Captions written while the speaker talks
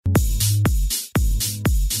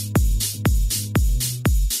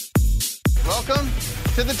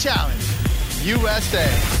to The Challenge USA.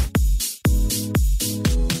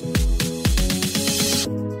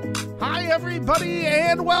 Hi, everybody,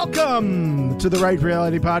 and welcome to the Right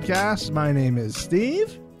Reality Podcast. My name is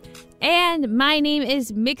Steve. And my name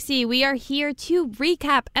is Mixie. We are here to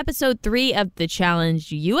recap episode 3 of The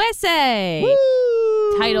Challenge USA.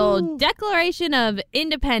 Woo! Titled Declaration of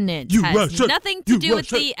Independence. USA, has nothing to do with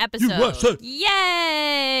the episode. USA.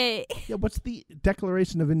 Yay! Yeah, what's the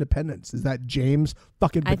Declaration of Independence? Is that James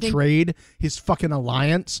fucking betrayed his fucking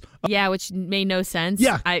alliance? Yeah, which made no sense.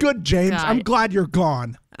 Yeah, good, James. God. I'm glad you're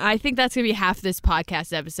gone. I think that's going to be half this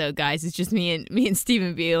podcast episode, guys. It's just me and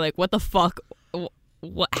Steven being like, what the fuck?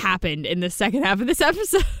 What happened in the second half of this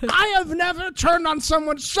episode? I have never turned on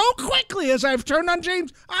someone so quickly as I've turned on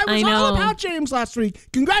James. I was all about James last week.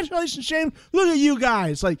 Congratulations, James. Look at you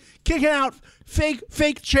guys, like kicking out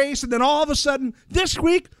fake Chase, and then all of a sudden this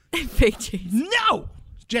week, fake Chase. No,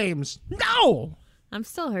 James, no. I'm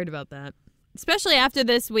still hurt about that, especially after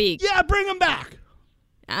this week. Yeah, bring him back.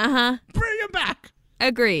 Bring him back.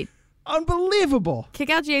 Agreed. Unbelievable. Kick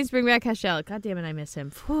out James, bring back Cashel. God damn it, I miss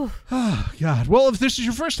him. Whew. Oh, God. Well, if this is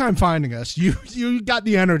your first time finding us, you got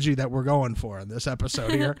the energy that we're going for in this episode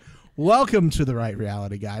here. Welcome to The Right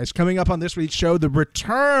Reality, guys. Coming up on this week's show, the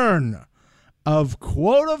return of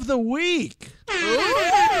Quote of the Week. Ooh.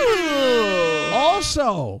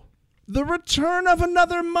 Also, the return of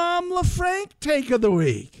another Mom LaFrank Take of the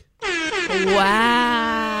Week. Wow.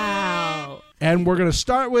 And we're going to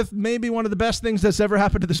start with maybe one of the best things that's ever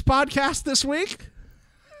happened to this podcast this week.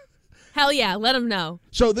 Hell yeah, let them know.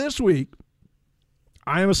 So this week,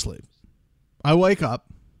 I am asleep. I wake up.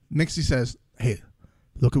 Mixie says, hey,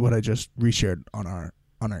 look at what I just reshared on our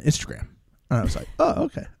Instagram. And I was like, oh,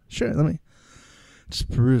 okay, sure, let me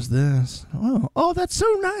just peruse this. Oh, that's so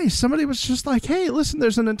nice. Somebody was just like, hey, listen,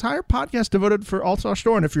 there's an entire podcast devoted for All-Star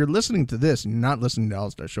Shore. And if you're listening to this and you're not listening to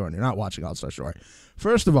All-Star Shore and you're not watching All-Star Shore,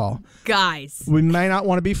 first of all, guys, we may not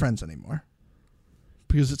want to be friends anymore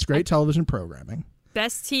because it's great television programming.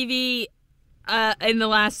 Best TV in the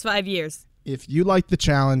last 5 years. If you like The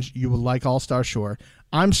Challenge, you will like All-Star Shore.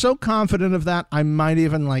 I'm so confident of that, I might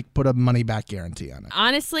even put a money-back guarantee on it.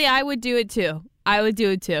 Honestly, I would do it too.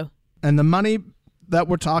 And the money that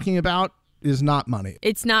we're talking about is not money.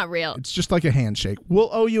 It's not real. It's just like a handshake. We'll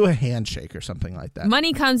owe you a handshake or something like that.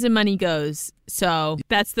 Money comes and money goes. So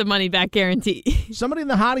that's the money back guarantee. Somebody in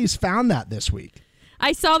the Hotties found that this week.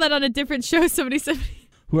 I saw that on a different show. Somebody said.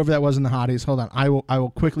 Whoever that was in the Hotties. Hold on. I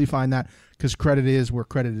will quickly find that because credit is where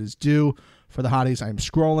credit is due for the Hotties. I am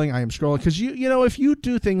scrolling. Because you know, if you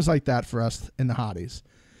do things like that for us in the Hotties,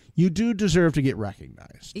 you do deserve to get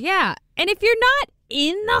recognized. Yeah. And if you're not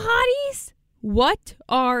in the Hotties, what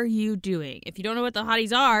are you doing? If you don't know what the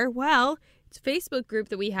Hotties are, well, it's a Facebook group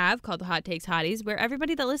that we have called the Hot Takes Hotties, where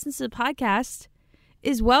everybody that listens to the podcast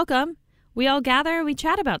is welcome. We all gather, we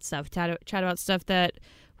chat about stuff, chat about stuff that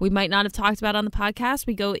we might not have talked about on the podcast.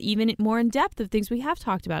 We go even more in depth of things we have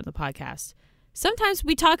talked about in the podcast. Sometimes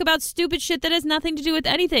we talk about stupid shit that has nothing to do with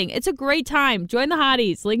anything. It's a great time. Join the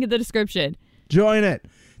Hotties. Link in the description. Join it.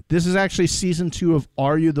 This is actually season 2 of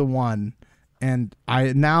Are You the One? And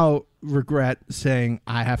I now regret saying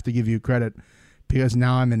I have to give you credit because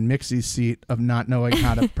now I'm in Mixie's seat of not knowing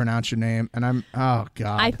how to pronounce your name. And oh,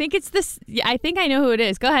 God. I think it's this. I think I know who it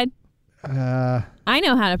is. Go ahead. I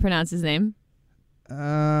know how to pronounce his name.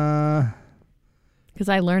 Because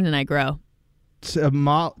I learn and I grow.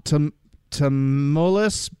 Tamulus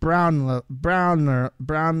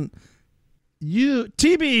Brown. You,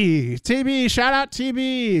 TB, shout out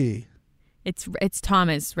TB. It's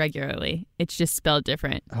Thomas regularly. It's just spelled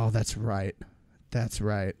different. Oh, that's right.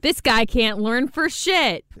 This guy can't learn for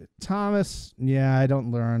shit. Thomas, yeah, I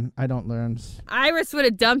don't learn. Iris would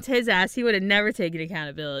have dumped his ass. He would have never taken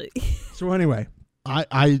accountability. So anyway,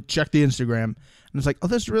 I checked the Instagram and it's like, oh,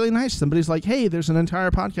 that's really nice. Somebody's like, hey, there's an entire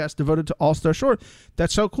podcast devoted to All-Star Shore.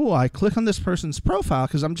 That's so cool. I click on this person's profile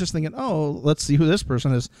because I'm just thinking, oh, let's see who this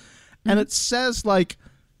person is. And it says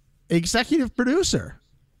executive producer.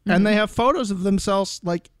 And they have photos of themselves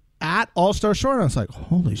at All-Star Shore. And I was like,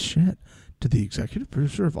 holy shit. Did the executive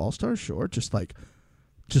producer of All-Star Shore just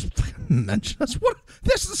mention us?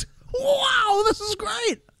 This is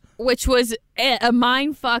great. Which was a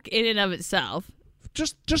mind fuck in and of itself.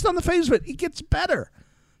 Just on the face of it, it gets better.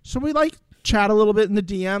 So we chat a little bit in the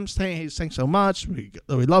DMs. Hey, thanks so much. We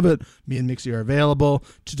love it. Me and Mixie are available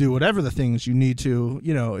to do whatever the things you need to.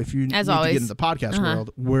 You know, if you need to get into the podcast world,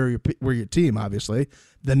 we're your team, obviously.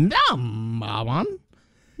 The number one.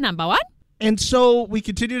 And so we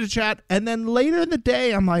continue to chat, and then later in the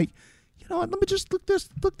day, I'm like, you know what? Let me just look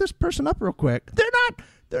this person up real quick.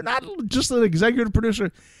 They're not just an executive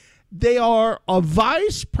producer. They are a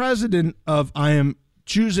vice president of, I am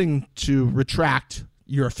choosing to retract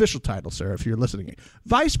your official title, sir, if you're listening.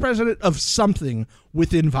 Vice president of something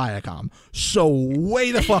within Viacom. So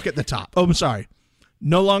way the fuck at the top. Oh, I'm sorry.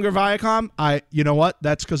 No longer Viacom. You know what?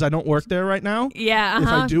 That's because I don't work there right now. Yeah. If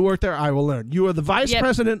I do work there, I will learn. You are the vice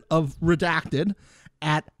president of Redacted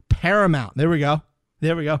at Paramount. There we go.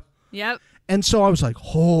 Yep. And so I was like,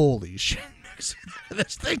 holy shit. Look at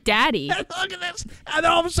this thing. Daddy. Look at this. And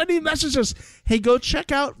then all of a sudden he messages us, hey, go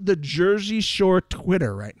check out the Jersey Shore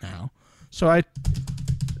Twitter right now. So I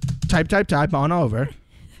type on over.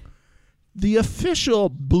 The official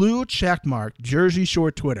blue checkmark Jersey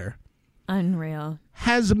Shore Twitter. Unreal.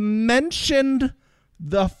 Has mentioned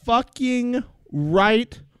the fucking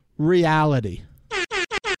right reality.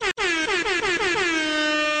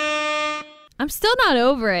 I'm still not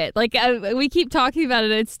over it. Like, we keep talking about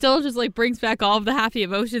it, and it still just, like, brings back all of the happy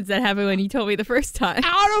emotions that happened when you told me the first time.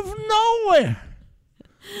 Out of nowhere.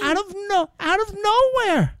 Out of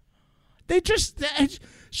nowhere. They just...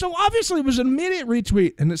 So, obviously, it was an immediate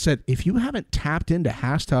retweet, and it said, if you haven't tapped into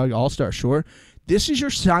hashtag All-Star Shore, this is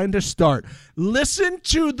your sign to start. Listen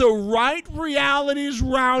to the Right Realities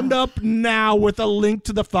Roundup now with a link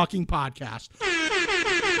to the fucking podcast.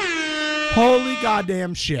 Holy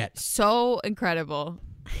goddamn shit. So incredible.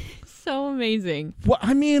 So amazing. Well,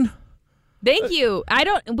 I mean... Thank you.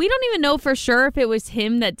 We don't even know for sure if it was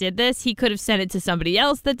him that did this. He could have sent it to somebody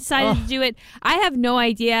else that decided to do it. I have no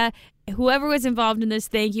idea. Whoever was involved in this,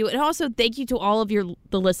 thank you. And also thank you to all of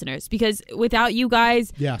the listeners, because without you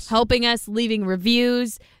guys helping us, leaving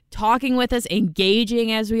reviews, talking with us,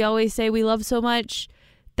 engaging, as we always say we love so much,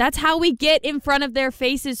 that's how we get in front of their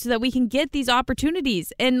faces so that we can get these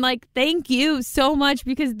opportunities. And, like, thank you so much,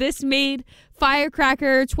 because this made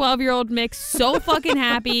Firecracker 12-year-old Mix so fucking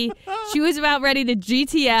happy. She was about ready to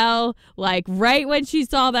GTL, like, right when she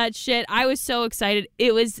saw that shit. I was so excited.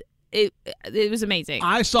 It was amazing.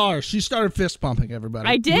 I saw her. She started fist pumping, everybody.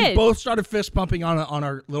 I did. We both started fist pumping on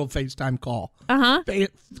our little FaceTime call.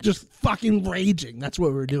 Just fucking raging. That's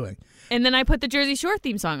what we were doing. And then I put the Jersey Shore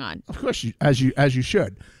theme song on. Of course, as you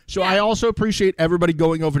should. So I also appreciate everybody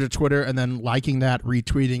going over to Twitter and then liking that,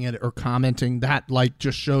 retweeting it, or commenting. That, like,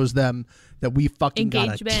 just shows them that we fucking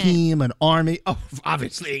got a team, an army. Oh,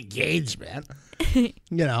 obviously engagement. You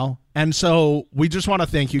know. And so we just want to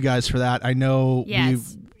thank you guys for that. I know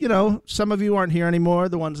some of you aren't here anymore,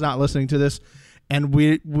 the ones not listening to this. And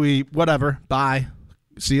we whatever. Bye.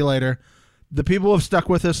 See you later. The people who have stuck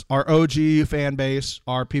with us, our OG fan base,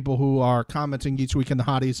 are people who are commenting each week in the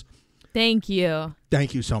hotties. Thank you.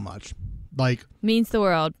 Thank you so much. Like, means the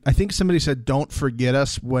world. I think somebody said, don't forget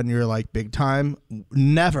us when you're like big time.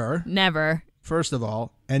 Never. First of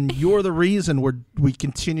all. And you're the reason we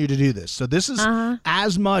continue to do this. So this is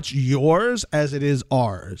as much yours as it is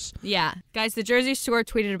ours. Yeah. Guys, the Jersey Shore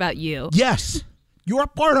tweeted about you. Yes. You're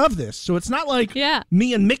part of this. So it's not like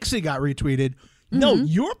me and Mixie got retweeted. No,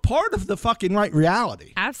 you're part of the fucking right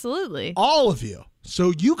reality. Absolutely. All of you.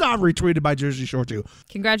 So you got retweeted by Jersey Shore too.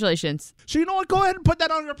 Congratulations. So you know what? Go ahead and put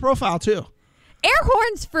that on your profile too. Air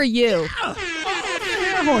horns for you. Yeah.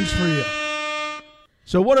 Air horns for you.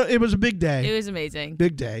 So it was a big day. It was amazing.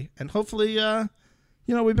 Big day. And hopefully,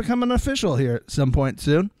 we become an official here at some point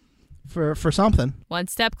soon for something. One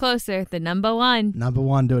step closer, the number one. Number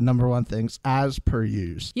one doing number one things as per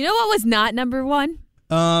use. You know what was not number one?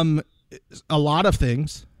 A lot of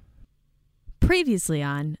things. Previously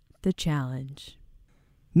on The Challenge.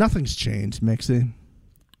 Nothing's changed, Mixie.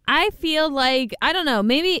 I feel like, I don't know,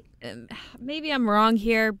 maybe I'm wrong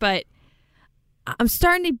here, but I'm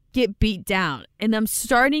starting to get beat down, and I'm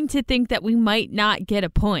starting to think that we might not get a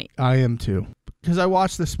point. I am too. Because I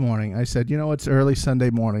watched this morning. I said, it's early Sunday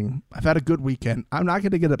morning. I've had a good weekend. I'm not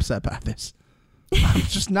going to get upset about this. I'm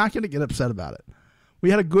just not going to get upset about it. We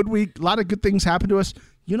had a good week. A lot of good things happened to us.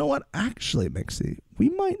 You know what? Actually, Mixie, we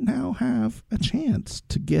might now have a chance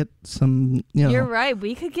to get some, You're right.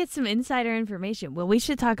 We could get some insider information. Well, we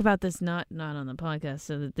should talk about this not on the podcast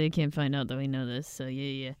so that they can't find out that we know this. So,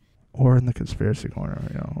 yeah. Or in the conspiracy corner,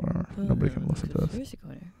 where nobody can listen to us. Conspiracy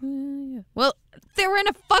corner. Yeah. Well, they were in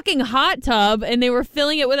a fucking hot tub and they were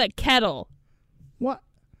filling it with a kettle. What?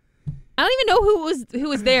 I don't even know who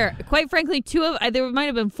was there. Quite frankly, there might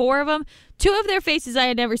have been 4 of them. 2 of their faces I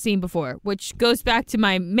had never seen before, which goes back to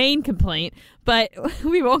my main complaint, but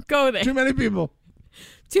we won't go there. Too many people.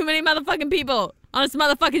 Too many motherfucking people on this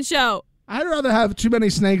motherfucking show. I'd rather have too many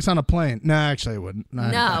snakes on a plane. No, actually I wouldn't. No,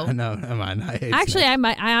 never mind. I hate actually, snakes. I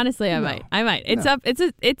might. I might. It's up. It's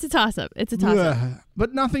a toss up. It's a toss up.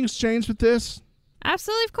 But nothing's changed with this.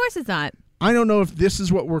 Absolutely, of course it's not. I don't know if this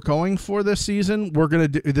is what we're going for this season.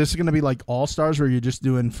 This is gonna be like All Stars, where you're just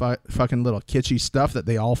doing fucking little kitschy stuff that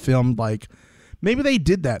they all filmed. Like, maybe they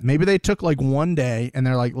did that. Maybe they took like one day and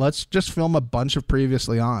they're like, let's just film a bunch of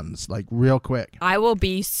previously ons, like real quick. I will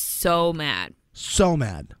be so mad. So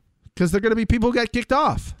mad, because they're gonna be people who got kicked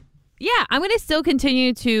off. Yeah, I'm gonna still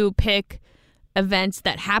continue to pick events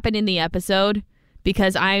that happen in the episode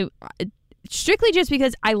because strictly just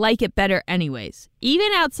because I like it better anyways. Even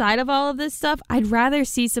outside of all of this stuff, I'd rather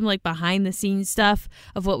see some like behind the scenes stuff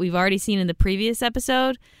of what we've already seen in the previous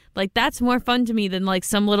episode. Like, that's more fun to me than like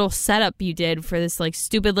some little setup you did for this like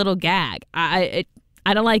stupid little gag. I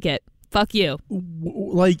don't like it. Fuck you.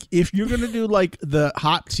 Like, if you're gonna do like the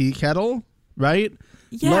hot tea kettle, right?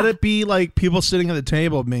 Yeah. Let it be like people sitting at the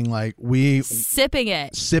table being like, sipping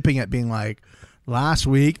it, being like, last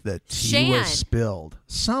week the tea Shan. was spilled.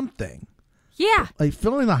 Something. Yeah. Like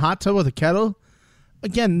filling the hot tub with a kettle.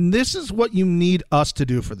 Again, this is what you need us to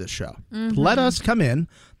do for this show. Mm-hmm. Let us come in.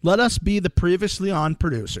 Let us be the previously on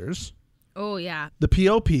producers. Oh, yeah. The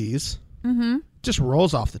POPs. Mm-hmm. Just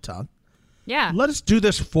rolls off the tongue. Yeah. Let us do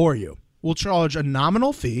this for you. We'll charge a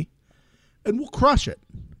nominal fee, and we'll crush it.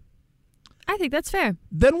 I think that's fair.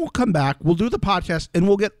 Then we'll come back, we'll do the podcast, and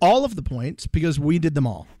we'll get all of the points because we did them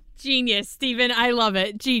all. Genius, Steven. I love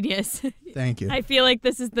it. Genius. Thank you. I feel like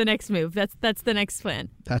this is the next move. That's the next plan.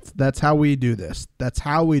 That's how we do this. That's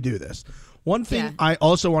how we do this. One thing I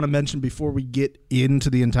also want to mention before we get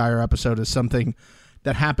into the entire episode is something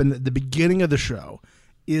that happened at the beginning of the show.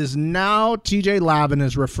 Is now TJ Lavin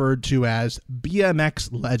is referred to as BMX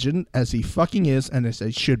legend, as he fucking is, and as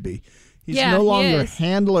he should be. He's no longer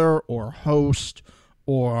handler or host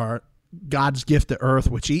or God's gift to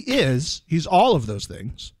earth, which he is. He's all of those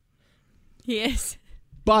things. He is.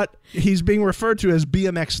 But he's being referred to as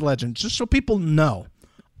BMX legend, just so people know.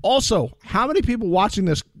 Also, how many people watching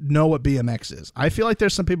this know what BMX is? I feel like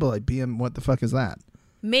there's some people like, what the fuck is that?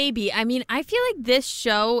 Maybe. I mean, I feel like this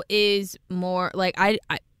show is more like, I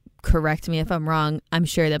correct me if I'm wrong. I'm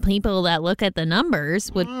sure the people that look at the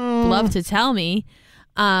numbers would love to tell me.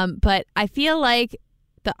 But I feel like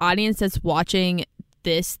the audience that's watching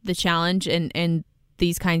the challenge and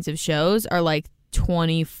these kinds of shows are like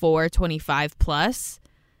 24, 25 plus.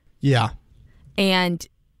 Yeah. And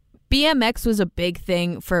BMX was a big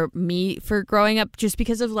thing for me for growing up just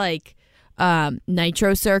because of like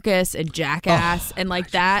Nitro Circus and Jackass and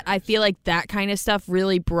like that. I feel like that kind of stuff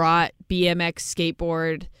really brought BMX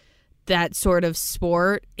skateboard, that sort of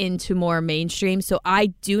sport, into more mainstream. So I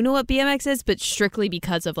do know what BMX is, but strictly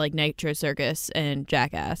because of like Nitro Circus and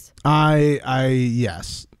Jackass.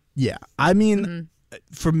 Yes. Yeah. I mean,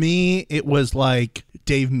 for me, it was like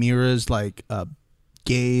Dave Mira's like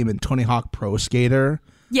game and Tony Hawk Pro Skater.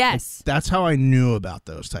 Yes. Like, that's how I knew about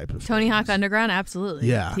those type of Tony things. Hawk Underground, absolutely.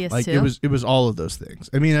 Yeah. PS2. Like it was all of those things.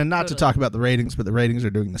 I mean, and not to talk about the ratings, but the ratings are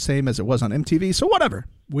doing the same as it was on MTV. So whatever.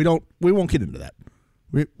 We won't get into that.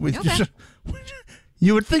 We Okay.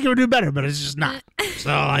 You would think it would do better, but it's just not. So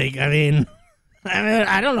like, I mean,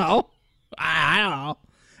 I don't know. I don't know.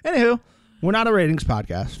 Anywho, we're not a ratings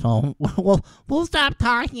podcast, so we'll stop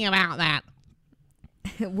talking about that.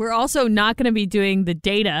 We're also not going to be doing the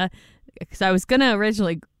data because I was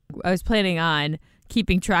planning on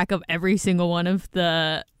keeping track of every single one of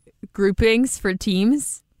the groupings for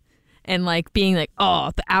teams and like being like,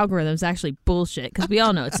 oh, the algorithm's actually bullshit, because we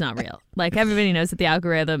all know it's not real. Like, everybody knows that the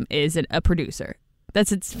algorithm is a producer.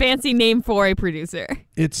 That's its fancy name for a producer.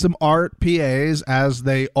 It's some art PAs, as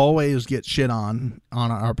they always get shit on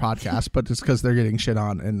our podcast, but it's because they're getting shit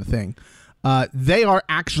on in the thing. They are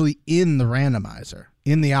actually in the randomizer,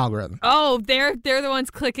 in the algorithm. Oh, they're the ones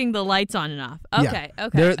clicking the lights on and off. Okay, yeah.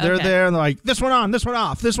 okay. They're there and they're like, this one on, this one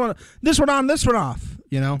off, this one on, this one off.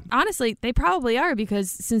 You know? Honestly, they probably are,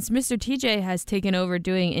 because since Mr. TJ has taken over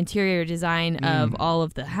doing interior design of all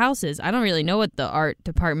of the houses, I don't really know what the art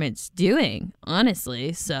department's doing,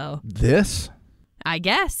 honestly. So this, I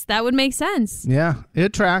guess that would make sense. Yeah,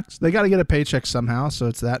 it tracks. They got to get a paycheck somehow, so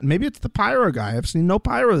it's that. Maybe it's the pyro guy. I've seen no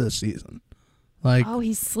pyro this season. Like, oh,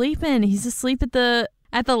 he's sleeping. He's asleep at the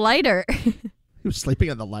lighter. He was sleeping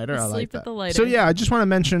at the lighter. I like that. At the lighter. So yeah, I just want to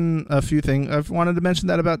mention a few things. I've wanted to mention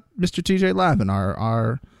that about Mr. TJ Lavin,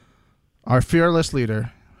 our fearless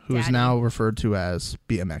leader, who is now referred to as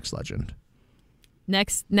BMX legend.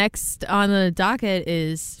 Next on the docket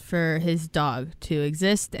is for his dog to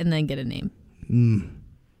exist and then get a name.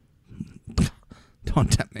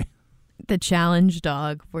 Don't tempt me. The challenge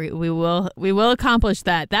dog. We will accomplish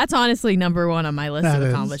that. That's honestly number one on my list of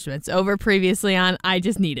accomplishments. Over previously on, I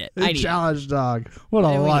just need it. The challenge dog. What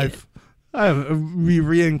a life. I have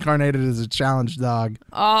reincarnated as a challenge dog.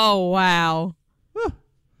 Oh, wow.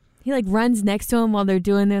 He like runs next to him while they're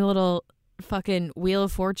doing their little fucking Wheel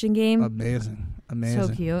of Fortune game. Amazing. So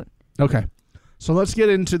cute. Okay. So let's get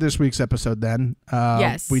into this week's episode then.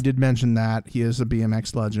 Yes. We did mention that he is a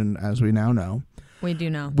BMX legend, as we now know. We do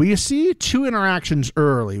know. We see two interactions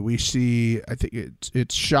early. We see, I think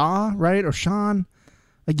it's Shaw, right? Or Sean?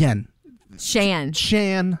 Again.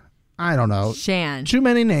 Shan. I don't know. Shan. Too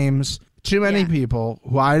many names. Too many people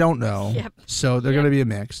who I don't know. Yep. So they're going to be a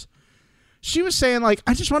mix. She was saying, like,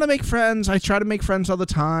 I just want to make friends. I try to make friends all the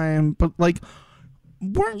time. But, like,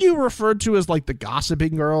 weren't you referred to as, like, the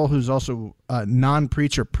gossiping girl who's also a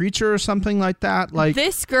non-preacher or something like that? Like,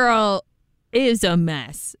 this girl is a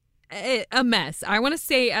mess. A mess. I want to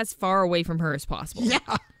stay as far away from her as possible.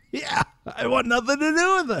 Yeah. I want nothing to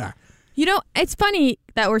do with her. You know, it's funny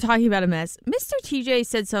that we're talking about a mess. Mr. TJ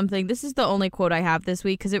said something. This is the only quote I have this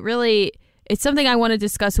week because it's something I want to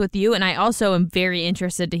discuss with you, and I also am very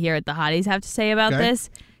interested to hear what the hotties have to say about this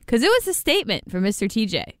because it was a statement from Mr.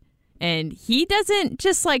 TJ, and he doesn't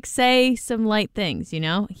just like say some light things, you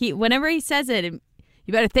know? Whenever he says it,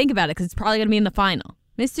 you better think about it because it's probably going to be in the final.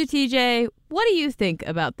 Mr. TJ, what do you think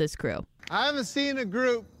about this crew? I haven't seen a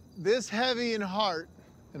group this heavy in heart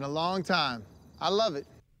in a long time. I love it.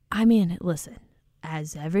 I mean, listen,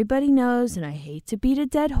 as everybody knows, and I hate to beat a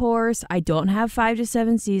dead horse, I don't have 5 to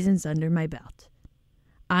 7 seasons under my belt.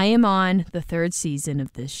 I am on the 3rd season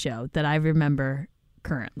of this show that I remember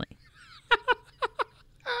currently.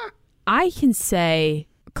 I can say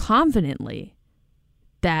confidently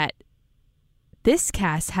that this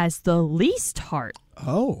cast has the least heart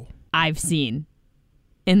I've seen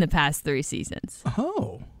in the past 3 seasons.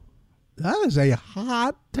 Oh, that is a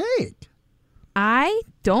hot take. I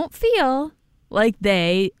don't feel like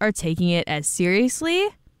they are taking it as seriously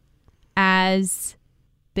as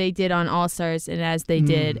they did on All Stars and as they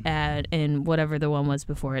did in whatever the one was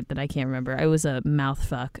before it that I can't remember. It was a mouth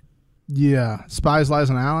fuck. Yeah. Spies, Lies,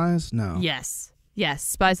 and Allies? No. Yes.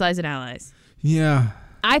 Spies, Lies, and Allies. Yeah.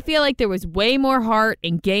 I feel like there was way more heart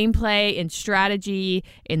and gameplay and strategy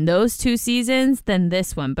in those 2 seasons than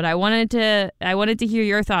this one. But I wanted to hear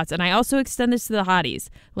your thoughts, and I also extend this to the hotties.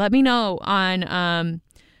 Let me know on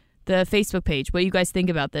the Facebook page what you guys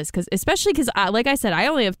think about this, especially because, like I said, I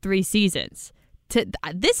only have 3 seasons.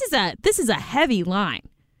 This is a heavy line.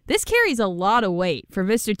 This carries a lot of weight for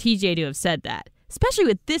Mr. TJ to have said that, especially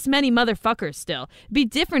with this many motherfuckers. Still, it'd be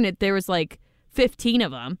different if there was like 15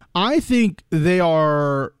 of them. I think they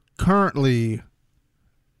are currently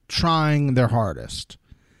trying their hardest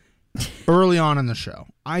early on in the show.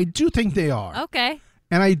 I do think they are. Okay.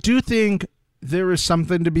 And I do think there is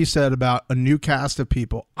something to be said about a new cast of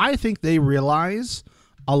people. I think they realize,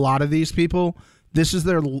 a lot of these people, this is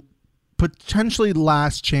their potentially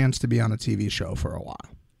last chance to be on a TV show for a while.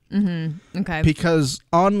 Mm-hmm. Okay. Because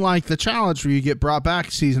unlike The Challenge, where you get brought back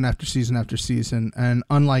season after season after season, and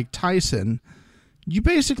unlike Tyson, you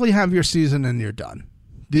basically have your season and you're done.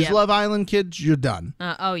 These Love Island kids, you're done.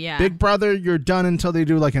 Oh, yeah. Big Brother, you're done until they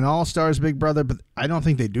do like an All-Stars Big Brother, but I don't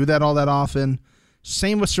think they do that all that often.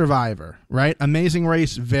 Same with Survivor, right? Amazing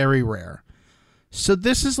Race, very rare. So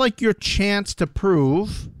this is like your chance to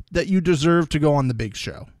prove that you deserve to go on the big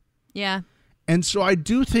show. Yeah. And so I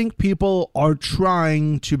do think people are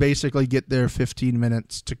trying to basically get their 15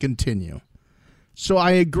 minutes to continue. So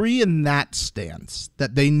I agree in that stance,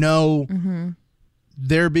 that they know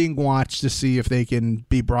they're being watched to see if they can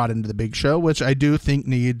be brought into the big show, which I do think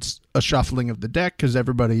needs a shuffling of the deck because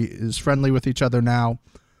everybody is friendly with each other now,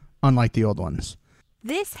 unlike the old ones.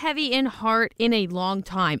 This heavy in heart in a long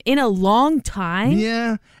time. In a long time?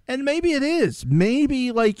 Yeah, and maybe it is.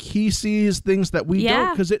 Maybe like he sees things that we don't,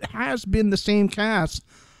 because it has been the same cast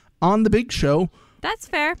on the big show. That's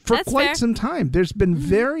fair. For quite some time. There's been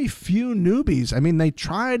very few newbies. I mean, they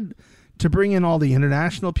tried to bring in all the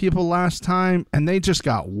international people last time, and they just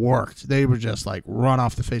got worked. They were just like run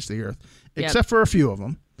off the face of the earth, except for a few of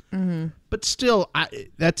them. Mm-hmm. But still,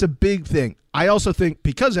 that's a big thing. I also think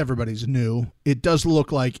because everybody's new, it does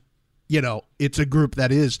look like, it's a group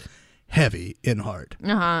that is heavy in heart.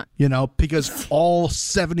 Because all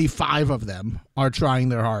 75 of them are trying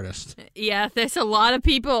their hardest. Yeah, there's a lot of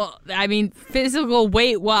people. I mean, physical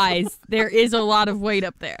weight-wise, there is a lot of weight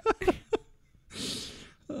up there.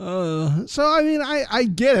 So, I mean, I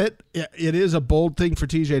get it. It is a bold thing for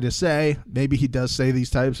TJ to say. Maybe he does say these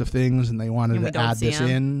types of things, and they wanted to add this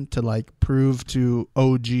in to, like, prove to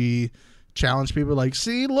OG challenge people, like,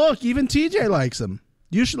 see, look, even TJ likes him.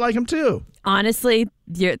 You should like him, too. Honestly,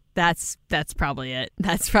 that's probably it.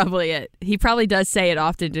 That's probably it. He probably does say it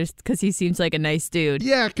often just because he seems like a nice dude.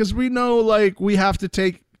 Yeah, because we know, like, we have to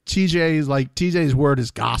take TJ's word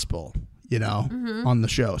as gospel. on the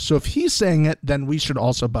show. So if he's saying it, then we should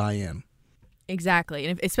also buy in. Exactly.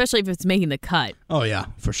 And especially if it's making the cut. Oh, yeah,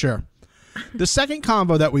 for sure. The second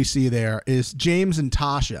combo that we see there is James and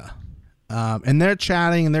Tasha. And they're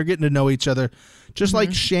chatting and they're getting to know each other. Just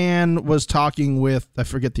like Shan was talking with, I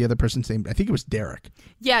forget the other person's name. I think it was Derek.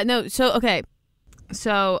 Yeah, no. So, okay.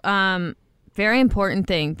 So, very important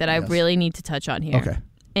thing that I really need to touch on here. Okay.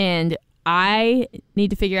 And I need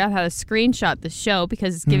to figure out how to screenshot the show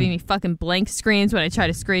because it's giving me fucking blank screens when I try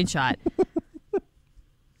to screenshot.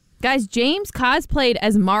 Guys, James cosplayed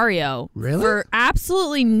as Mario for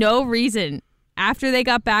absolutely no reason. After they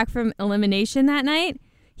got back from elimination that night,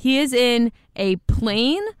 he is in a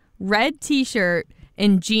plain red t-shirt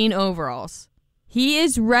and jean overalls. He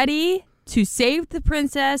is ready to save the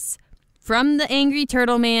princess from the angry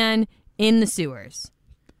turtle man in the sewers.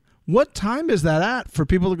 What time is that at for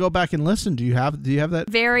people to go back and listen? Do you have that?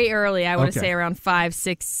 Very early, I want to say around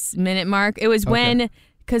 5-6 minute mark. It was when,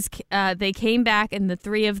 because they came back and the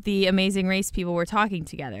three of the Amazing Race people were talking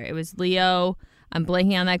together. It was Leo, I'm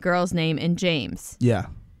blanking on that girl's name, and James. Yeah.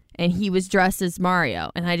 And he was dressed as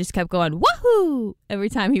Mario. And I just kept going, woohoo, every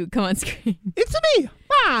time he would come on screen. It's me,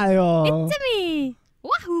 Mario. It's me.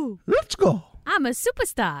 Woohoo. Let's go. I'm a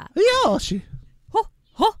superstar. Yoshi. Ho,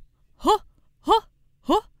 ho, ho, ho,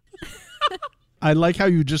 ho. I like how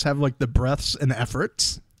you just have like the breaths and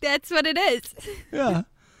efforts. That's what it is. Yeah.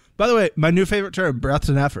 By the way, my new favorite term, breaths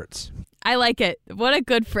and efforts. I like it. What a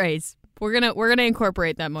good phrase. We're gonna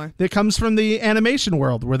incorporate that more. It comes from the animation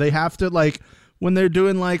world where they have to like, when they're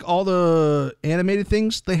doing like all the animated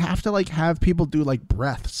things, they have to like have people do like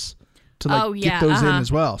breaths to like get those in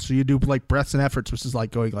as well. So you do like breaths and efforts, which is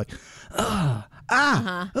like going like,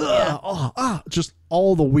 just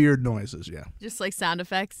all the weird noises. Yeah. Just like sound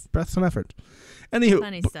effects. Breaths and efforts. Anywho.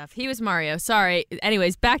 Funny stuff. He was Mario. Sorry.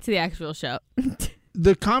 Anyways, back to the actual show.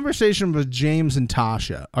 The conversation with James and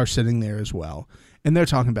Tasha are sitting there as well. And they're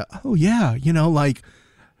talking about, oh yeah,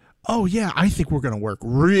 I think we're going to work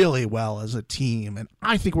really well as a team. And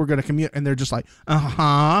I think we're going to commute. And they're just like,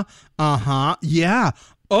 yeah.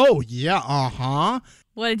 Oh, yeah,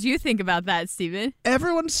 What did you think about that, Steven?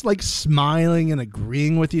 Everyone's like smiling and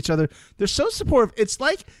agreeing with each other. They're so supportive. It's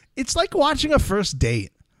like watching a first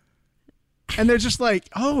date. And they're just like,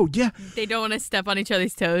 oh, yeah. They don't want to step on each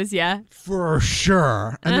other's toes, yeah? For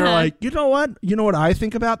sure. And they're like, you know what? You know what I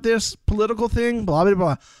think about this political thing? Blah,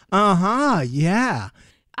 blah, blah. Yeah.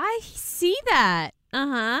 I see that.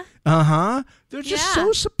 They're just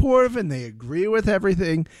so supportive and they agree with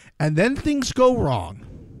everything. And then things go wrong.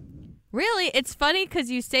 Really? It's funny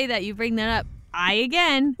because you say that. You bring that up.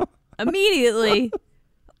 Again, immediately.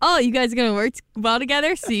 Oh, you guys are going to work well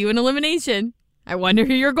together? See you in elimination. I wonder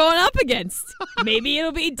who you're going up against. Maybe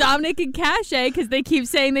it'll be Dominic and Cache because they keep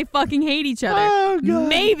saying they fucking hate each other. Oh, God.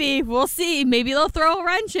 Maybe. We'll see. Maybe they'll throw a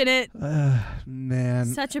wrench in it. Man.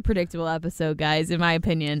 Such a predictable episode, guys, in my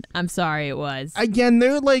opinion. I'm sorry it was. Again,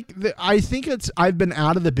 they're like, I think I've been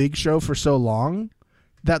out of the big show for so long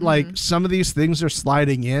that like some of these things are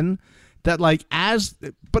sliding in that like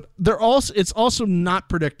but it's also not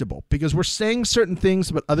predictable because we're saying certain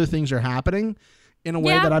things, but other things are happening in a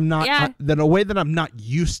way that I'm not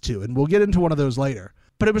used to. And we'll get into one of those later.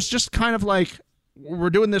 But it was just kind of like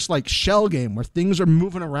we're doing this like shell game where things are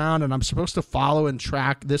moving around and I'm supposed to follow and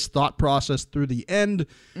track this thought process through the end.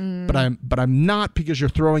 But I'm not because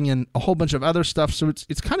you're throwing in a whole bunch of other stuff. So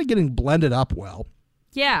it's kind of getting blended up well.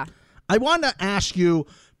 Yeah. I want to ask you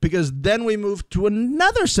because then we move to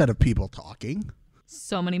another set of people talking.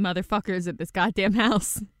 So many motherfuckers at this goddamn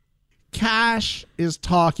house. Cash is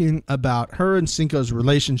talking about her and Cinco's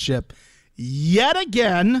relationship yet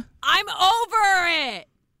again. I'm over it.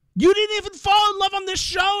 You didn't even fall in love on this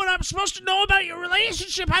show, and I'm supposed to know about your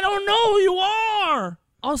relationship. I don't know who you are.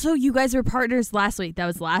 Also, you guys were partners last week. That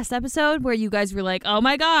was last episode where you guys were like, oh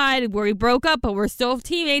my God, we broke up, but we're still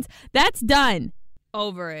teammates. That's done.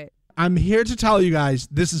 Over it. I'm here to tell you guys,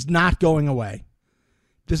 this is not going away.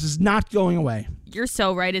 This is not going away. You're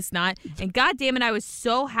so right, it's not. And God damn it, I was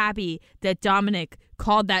so happy that Dominic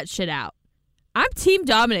called that shit out. I'm Team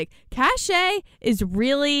Dominic. Cache is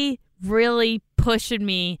really, really pushing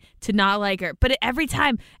me to not like her. But every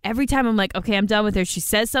time I'm like, okay, I'm done with her. She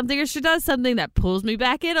says something or she does something that pulls me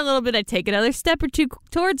back in a little bit. I take another step or two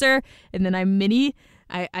towards her, and then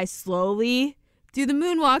I slowly do the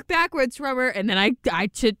moonwalk backwards from her, and then I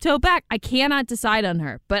tiptoe back. I cannot decide on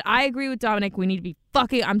her. But I agree with Dominic. We need to be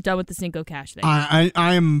I'm done with the Cinco Cash thing. I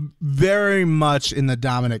am very much in the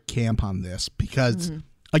Dominic camp on this because,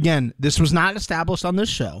 again, this was not established on this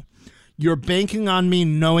show. You're banking on me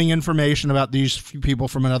knowing information about these few people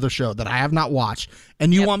from another show that I have not watched,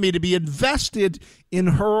 and you want me to be invested in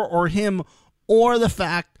her or him or the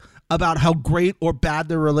fact about how great or bad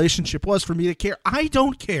their relationship was for me to care. I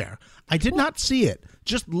don't care. I did not see it.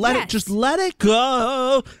 Just let it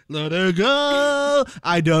go. Let it go.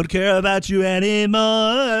 I don't care about you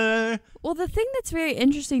anymore. Well, the thing that's very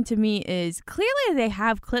interesting to me is clearly they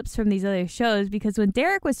have clips from these other shows, because when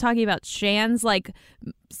Derek was talking about Shan's like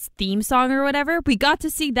theme song or whatever, we got to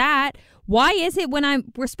see that. Why is it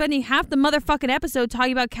when we're spending half the motherfucking episode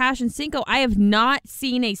talking about Cash and Cinco, I have not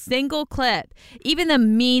seen a single clip, even the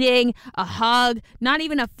meeting, a hug, not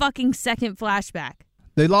even a fucking second flashback.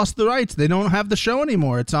 They lost the rights. They don't have the show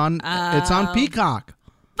anymore. It's on Peacock.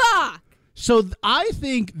 Fuck. So I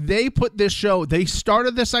think they put this show, they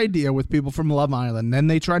started this idea with people from Love Island, then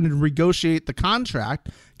they tried to negotiate the contract,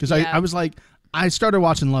 because I was like, I started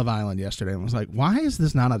watching Love Island yesterday and was like, why is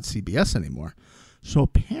this not on CBS anymore? So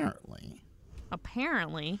apparently,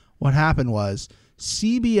 what happened was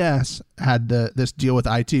CBS had this deal with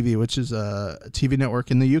ITV, which is a TV network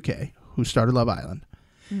in the UK, who started Love Island.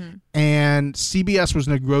 Mm-hmm. And CBS was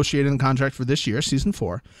negotiating the contract for this year, season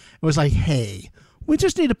 4. It was like, hey, we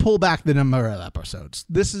just need to pull back the number of episodes.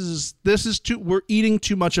 This is too. We're eating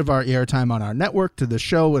too much of our airtime on our network to the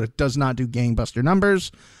show. It does not do gangbuster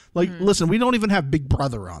numbers. Like, listen, we don't even have Big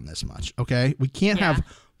Brother on this much. Okay, we can't have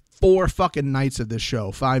 4 fucking nights of this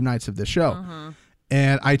show, 5 nights of this show. Uh-huh.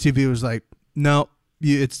 And ITV was like, no,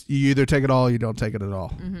 you either take it all or you don't take it at all.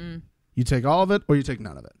 Mm-hmm. You take all of it or you take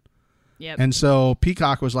none of it. Yep. And so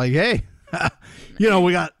Peacock was like, hey,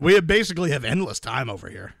 we basically have endless time over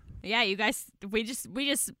here. Yeah, you guys, we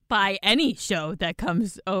just buy any show that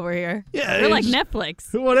comes over here. Yeah, we're like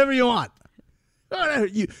Netflix. Whatever you want.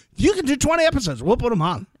 You can do 20 episodes. We'll put them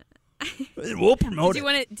on. We'll promote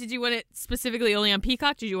it. Did you want it specifically only on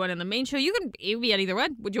Peacock? Did you want it on the main show? It would be on either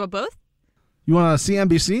one. Would you want both? You want to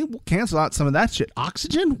CNBC? We'll cancel out some of that shit.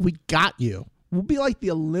 Oxygen? We got you. We'll be like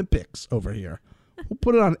the Olympics over here. We'll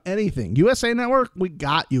put it on anything. USA Network? We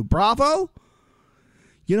got you. Bravo?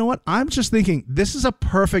 You know what? I'm just thinking this is a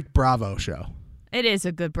perfect Bravo show. It is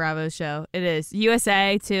a good Bravo show. It is.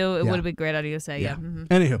 USA, too. It would have been great on USA. Yeah. Mm-hmm.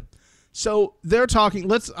 Anywho. So they're talking.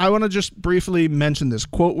 I want to just briefly mention this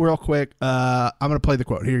quote real quick. I'm going to play the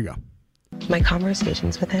quote. Here you go. My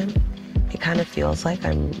conversations with him, it kind of feels like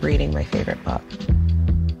I'm reading my favorite book.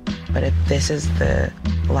 But if this is the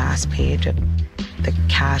last page of the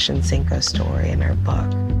Cash and Cinco story in our book,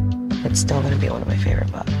 it's still going to be one of my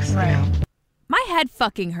favorite books. Right. You know? My head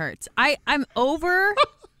fucking hurts. I'm over.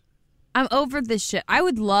 I'm over this shit. I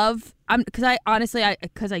would love. Because I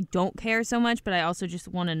don't care so much, but I also just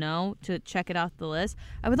want to know to check it off the list.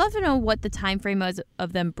 I would love to know what the time frame was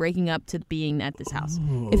of them breaking up to being at this house.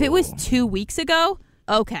 Ooh. If it was 2 weeks ago,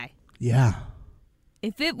 okay. Yeah.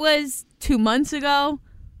 If it was 2 months ago,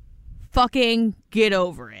 fucking get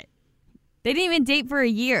over it. They didn't even date for a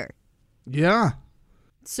year. Yeah.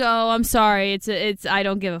 So I'm sorry. It's I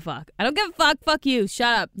don't give a fuck. I don't give a fuck. Fuck you.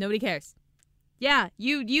 Shut up. Nobody cares. Yeah,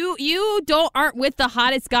 you aren't with the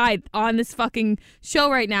hottest guy on this fucking show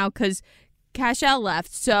right now because Cashel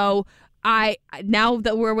left. So now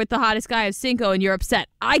that we're with the hottest guy of Cinco and you're upset,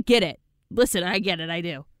 I get it. Listen, I get it. I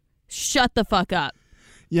do. Shut the fuck up.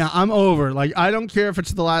 Yeah, I'm over. Like, I don't care if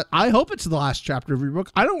it's the last. I hope it's the last chapter of your book.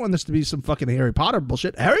 I don't want this to be some fucking Harry Potter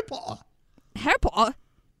bullshit. Harry Potter.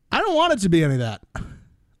 I don't want it to be any of that.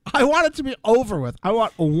 I want it to be over with. I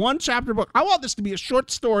want a 1-chapter book. I want this to be a short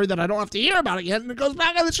story that I don't have to hear about again and it goes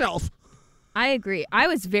back on the shelf. I agree. I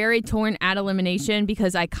was very torn at elimination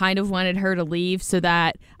because I kind of wanted her to leave so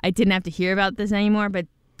that I didn't have to hear about this anymore. But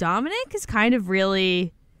Dominic is kind of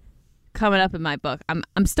really coming up in my book.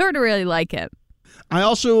 I'm starting to really like him. I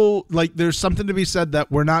also, there's something to be said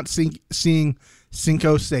that we're not seeing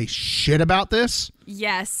Cinco say shit about this.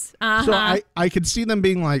 Yes. Uh-huh. So I could see them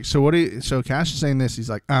being like, so Cash is saying this. He's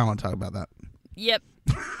like, I don't want to talk about that. Yep.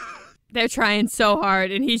 They're trying so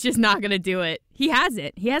hard and he's just not going to do it. He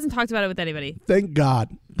hasn't. He hasn't talked about it with anybody. Thank God.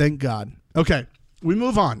 Okay. We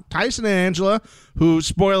move on. Tyson and Angela, who,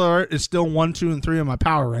 spoiler alert, is still 1, 2, and 3 on my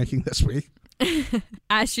power ranking this week.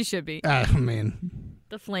 As she should be. I mean.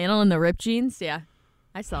 The flannel and the ripped jeans. Yeah.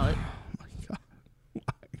 I saw it.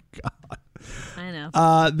 I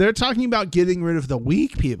know. They're talking about getting rid of the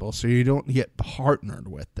weak people so you don't get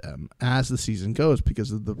partnered with them as the season goes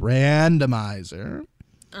because of the randomizer.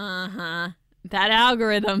 Uh-huh. That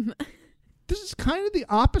algorithm. This is kind of the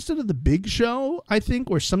opposite of the Big Show, I think,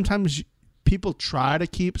 where sometimes people try to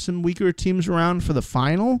keep some weaker teams around for the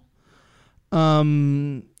final.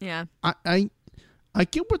 Yeah. I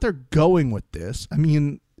get what they're going with this. I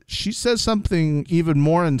mean, she says something even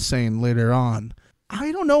more insane later on.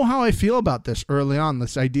 I don't know how I feel about this early on,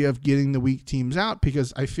 this idea of getting the weak teams out,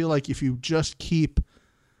 because I feel like if you just keep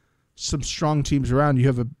some strong teams around, you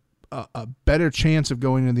have a better chance of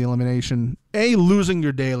going into the elimination, A, losing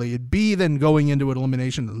your daily, and B, then going into an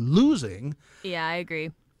elimination and losing. Yeah, I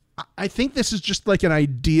agree. I think this is just like an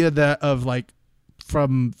idea that of like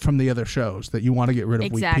from the other shows that you want to get rid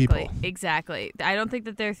of weak people. Exactly. I don't think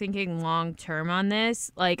that they're thinking long term on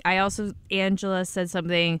this. Like, Angela said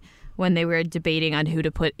something when they were debating on who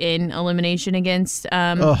to put in elimination against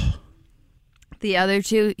the other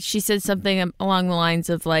two. She said something along the lines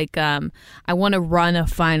of like, I want to run a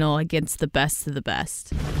final against the best of the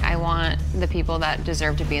best. I want the people that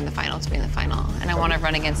deserve to be in the final to be in the final, and I want to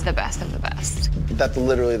run against the best of the best. That's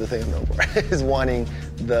literally the thing I'm known for, is wanting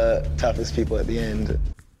the toughest people at the end.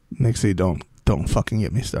 Nixie, don't fucking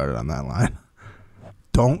get me started on that line.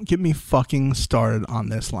 Don't get me fucking started on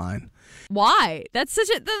this line. Why? That's such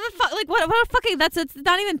a like what a fucking that's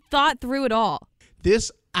not even thought through at all.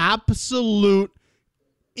 This absolute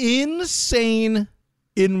insane,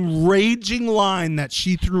 enraging line that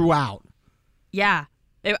she threw out. Yeah.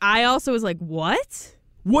 I also was like, what?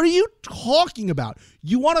 What are you talking about?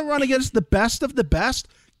 You want to run against the best of the best?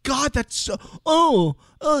 God, that's so...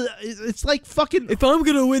 it's like fucking... If I'm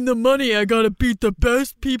going to win the money, I got to beat the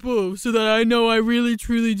best people so that I know I really,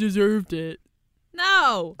 truly deserved it.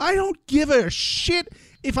 No. I don't give a shit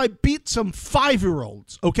if I beat some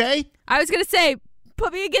 5-year-olds, okay? I was going to say,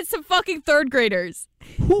 put me against some fucking third graders.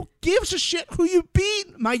 Who gives a shit who you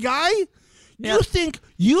beat, my guy? Yeah.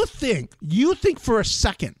 You think for a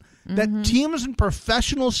second that teams in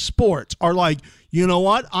professional sports are like, you know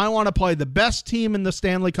what? I want to play the best team in the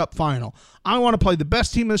Stanley Cup final. I want to play the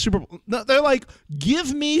best team in the Super Bowl. No, they're like,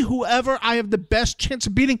 give me whoever I have the best chance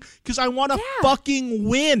of beating because I want to fucking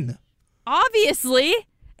win. Obviously.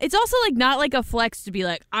 It's also like not like a flex to be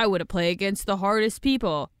like, I would have played against the hardest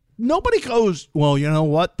people. Nobody goes, well, you know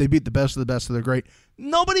what? They beat the best of the best of the great.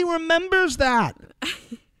 Nobody remembers that.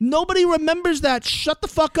 Nobody remembers that. Shut the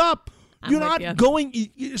fuck up. You're not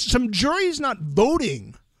going. Some jury's not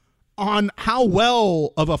voting on how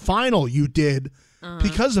well of a final you did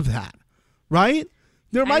because of that, right?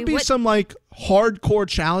 There might be some like hardcore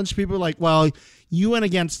challenge. People are like, well, you went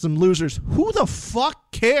against some losers. Who the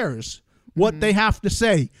fuck cares what they have to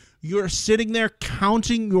say? You're sitting there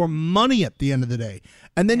counting your money at the end of the day.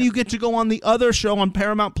 And then you get to go on the other show on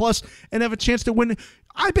Paramount Plus and have a chance to win.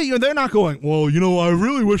 I bet you they're not going, well, you know, I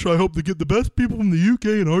really wish I hope to get the best people from the UK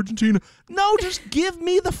and Argentina. No, just give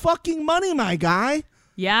me the fucking money, my guy.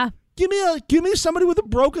 Yeah. Give me somebody with a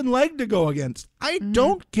broken leg to go against. I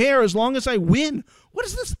don't care as long as I win. What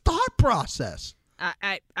is this thought process?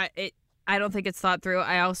 I don't think it's thought through.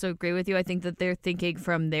 I also agree with you. I think that they're thinking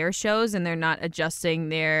from their shows and they're not adjusting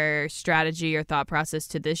their strategy or thought process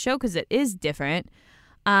to this show because it is different.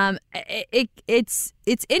 It's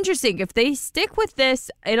interesting. If they stick with this,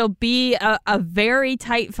 it'll be a very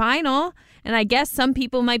tight final. And I guess some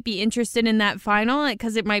people might be interested in that final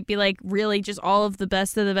because it might be like really just all of the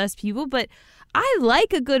best people. But I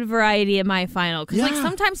like a good variety in my final because like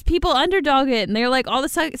sometimes people underdog it and they're like all of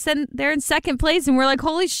a sudden they're in second place and we're like,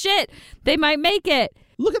 holy shit, they might make it.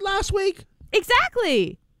 Look at last week.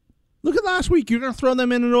 Exactly. Look at last week. You're going to throw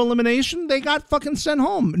them in an elimination? They got fucking sent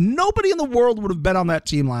home. Nobody in the world would have bet on that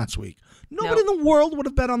team last week. Nobody in the world would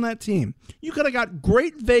have bet on that team. You could have got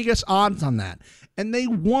great Vegas odds on that. And they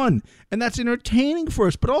won. And that's entertaining for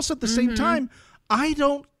us. But also at the same time, I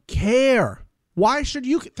don't care. Why should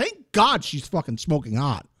you? Thank God she's fucking smoking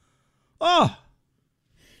hot. Oh.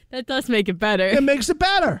 That does make it better. It makes it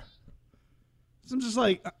better. So I'm just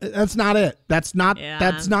like, that's not it. That's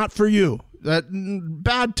not for you. That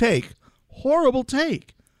bad take. Horrible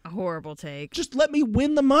take. A horrible take. Just let me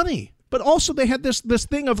win the money. But also they had this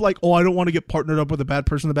thing of like, oh, I don't want to get partnered up with a bad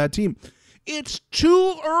person, a bad team. It's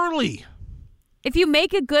too early. If you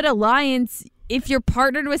make a good alliance, if you're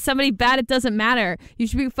partnered with somebody bad, it doesn't matter. You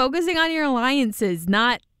should be focusing on your alliances,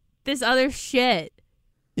 not this other shit.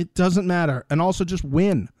 It doesn't matter. And also just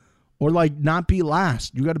win. Or like not be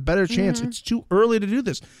last. You got a better chance. It's too early to do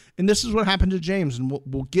this. And this is what happened to James. And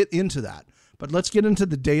we'll get into that. But let's get into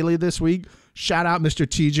the daily this week. Shout out Mr.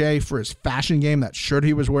 TJ for his fashion game. That shirt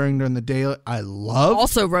he was wearing during the daily, I love.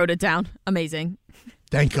 Also wrote it down. Amazing.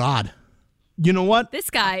 Thank God. You know what? This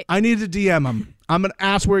guy. I need to DM him. I'm going to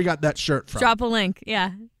ask where he got that shirt from. Drop a link.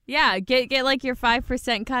 Yeah. Yeah. Get like your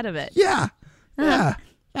 5% cut of it. Yeah. Yeah.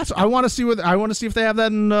 I want to see if they have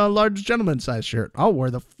that in a large gentleman size shirt. I'll wear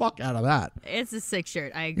the fuck out of that. It's a sick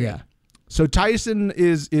shirt. I agree. Yeah. So Tyson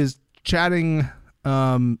is chatting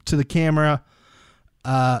to the camera.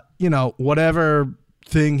 Whatever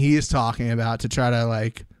thing he is talking about to try to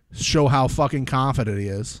like show how fucking confident he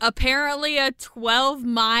is. Apparently a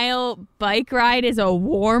 12-mile bike ride is a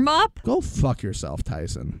warm-up? Go fuck yourself,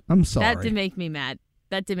 Tyson. I'm sorry. That did make me mad.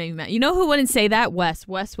 You know who wouldn't say that? Wes.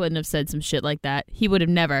 Wes wouldn't have said some shit like that. He would have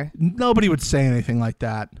never. Nobody would say anything like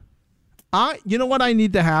that. You know what I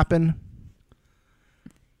need to happen?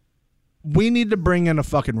 We need to bring in a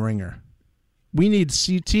fucking ringer. We need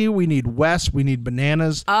CT. We need Wes. We need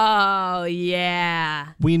Bananas. Oh, yeah.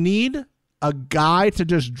 We need a guy to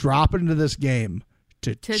just drop into this game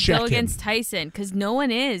to check go him. against Tyson, because no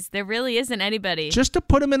one is. There really isn't anybody. Just to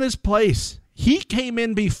put him in his place. He came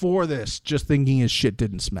in before this just thinking his shit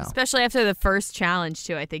didn't smell. Especially after the first challenge,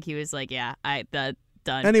 too. I think he was like, yeah, done.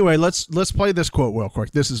 Anyway, let's play this quote real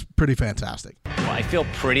quick. This is pretty fantastic. Well, I feel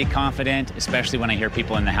pretty confident, especially when I hear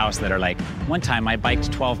people in the house that are like, one time I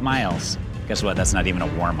biked 12 miles. Guess what? That's not even a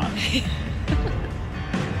warm-up.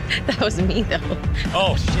 That was me, though.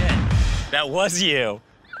 Oh, shit. That was you.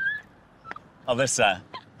 Alyssa,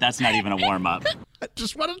 that's not even a warm-up.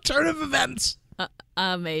 Just what a turn of events.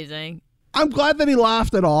 Amazing. I'm glad that he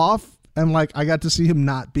laughed it off, and like I got to see him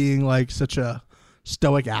not being like such a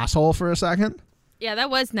stoic asshole for a second. Yeah, that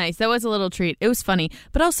was nice. That was a little treat. It was funny.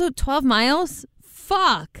 But also 12 miles?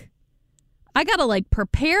 Fuck. I got to like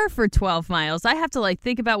prepare for 12 miles. I have to like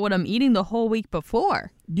think about what I'm eating the whole week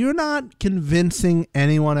before. You're not convincing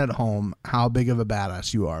anyone at home how big of a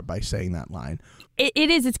badass you are by saying that line. It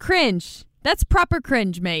is. It's cringe. That's proper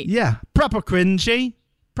cringe, mate. Yeah, proper cringy.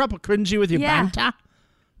 Proper cringy with your Yeah. banter.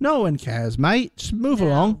 No one cares, mate. Just move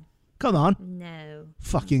along. Come on. No.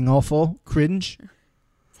 Fucking awful. Cringe.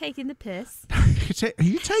 Taking the piss. Are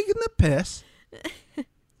you taking the piss?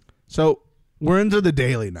 So, we're into the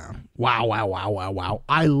daily now. Wow.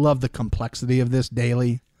 I love the complexity of this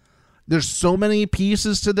daily. There's so many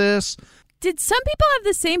pieces to this. Did some people have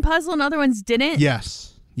the same puzzle and other ones didn't?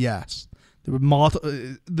 Yes. There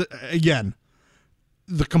were again,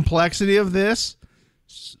 the complexity of this.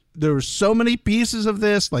 There were so many pieces of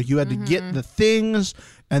this. Like you had to get the things,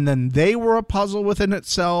 and then they were a puzzle within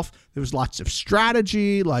itself. There was lots of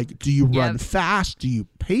strategy. Like, do you run fast? Do you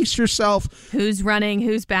pace yourself? Who's running?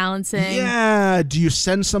 Who's balancing? Yeah. Do you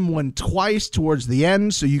send someone twice towards the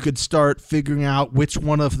end so you could start figuring out which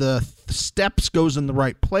one of the steps goes in the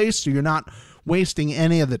right place so you're not wasting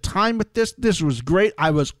any of the time with this? This was great.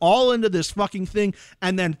 I was all into this fucking thing.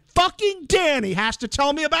 And then fucking Danny has to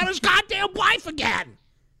tell me about his goddamn wife again.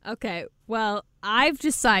 Okay, well, I've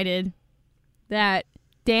decided that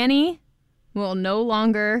Danny will no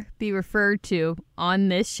longer be referred to on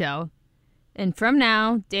this show. And from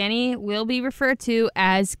now, Danny will be referred to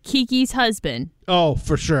as Kiki's husband. Oh,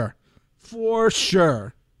 for sure. For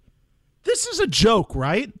sure. This is a joke,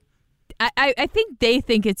 right? I think they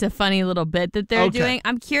think it's a funny little bit that they're doing.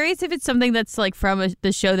 I'm curious if it's something that's like from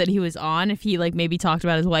the show that he was on, if he like maybe talked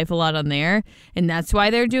about his wife a lot on there, and that's why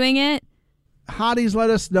they're doing it. Hotties,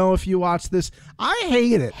 let us know if you watch this. I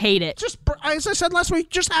hate it. Hate it. Just, as I said last week,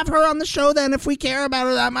 just have her on the show then if we care about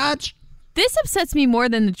her that much. This upsets me more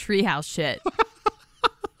than the treehouse shit.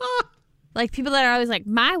 Like people that are always like,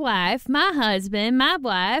 my wife, my husband, my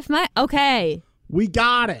wife, my... Okay. We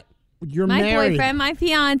got it. You're my married. My boyfriend, my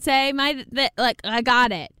fiance, I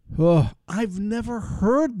got it. Oh, I've never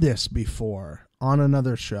heard this before on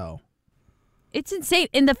another show. It's insane.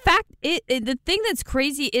 And the fact, the thing that's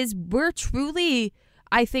crazy is we're truly,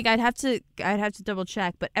 I think I'd have to double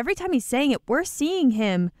check, but every time he's saying it, we're seeing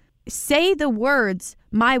him say the words,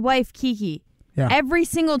 my wife, Kiki, every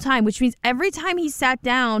single time, which means every time he sat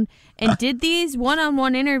down and did these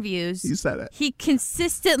one-on-one interviews, he said it. He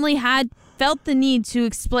consistently felt the need to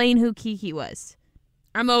explain who Kiki was.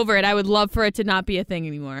 I'm over it. I would love for it to not be a thing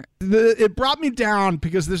anymore. It brought me down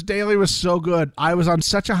because this daily was so good. I was on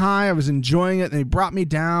such a high. I was enjoying it, and it brought me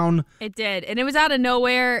down. It did. And it was out of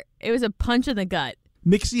nowhere. It was a punch in the gut.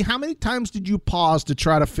 Mixie, how many times did you pause to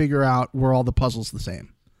try to figure out were all the puzzles the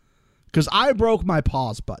same? Because I broke my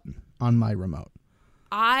pause button on my remote.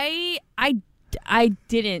 I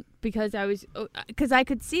didn't because I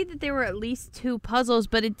could see that there were at least two puzzles,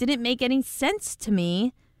 but it didn't make any sense to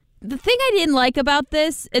me. The thing I didn't like about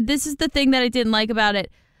this is the thing that I didn't like about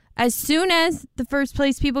it. As soon as the first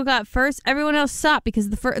place people got first, everyone else stopped because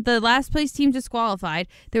the last place team disqualified.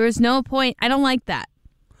 There was no point. I don't like that.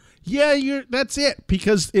 Yeah, that's it.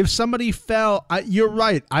 Because if somebody fell, you're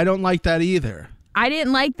right. I don't like that either. I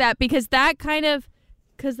didn't like that because that kind of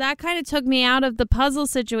took me out of the puzzle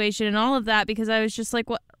situation and all of that because I was just like,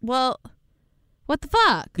 what the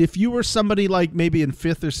fuck? If you were somebody like maybe in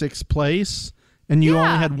 5th or 6th place and you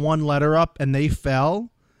only had one letter up and they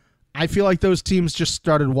fell, I feel like those teams just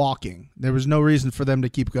started walking. There was no reason for them to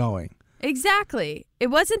keep going. Exactly. It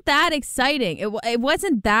wasn't that exciting. It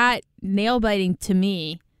wasn't that nail-biting to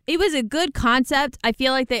me. It was a good concept. I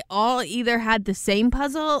feel like they all either had the same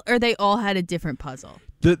puzzle or they all had a different puzzle.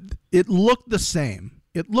 It looked the same.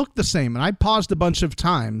 And I paused a bunch of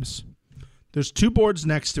times. There's 2 boards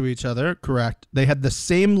next to each other, correct? They had the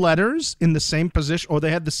same letters in the same position, or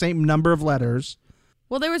they had the same number of letters.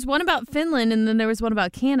 Well, there was one about Finland, and then there was one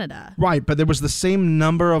about Canada. Right, but there was the same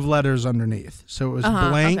number of letters underneath. So it was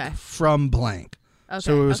blank from blank. Okay,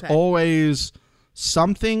 so it was always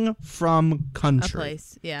something from country. A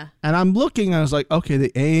place, yeah. And I'm looking, I was like, okay,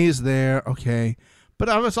 the A is there, okay. But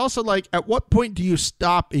I was also like, at what point do you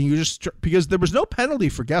stop and you just, because there was no penalty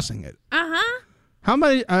for guessing it. Uh-huh. How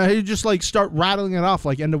many, you just like start rattling it off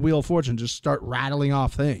like End of Wheel of Fortune, just start rattling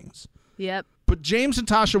off things. Yep. But James and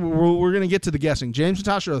Tasha, we're going to get to the guessing. James and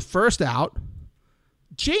Tasha are the first out.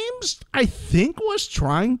 James, I think, was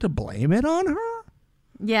trying to blame it on her.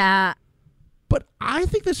 Yeah. But I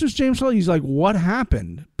think this was James' fault. He's like, what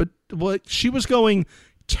happened? But she was going,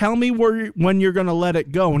 tell me when you're going to let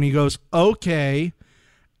it go. And he goes, okay.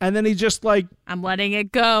 And then he just like... I'm letting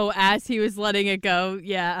it go as he was letting it go.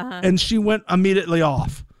 Yeah. Uh-huh. And she went immediately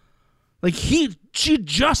off. Like she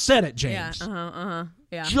just said it, James. Yeah.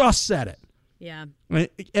 Yeah. Just said it. Yeah.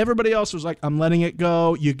 Everybody else was like, I'm letting it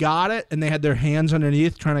go. You got it. And they had their hands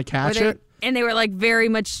underneath trying to catch it. And they were like very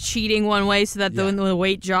much cheating one way so that when the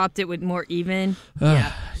weight dropped, it would more even.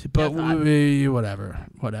 Yeah. But whatever.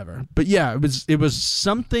 But yeah, it was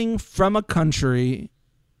something from a country.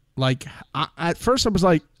 Like at first I was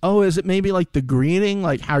like, oh, is it maybe like the greeting?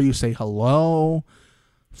 Like how you say hello?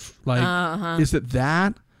 Like, is it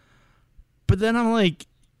that? But then I'm like,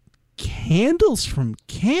 candles from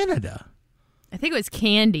Canada. I think it was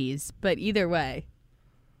candies, but either way.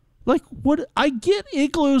 Like, what? I get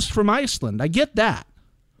igloos from Iceland. I get that.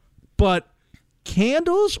 But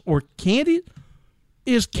candles or candy?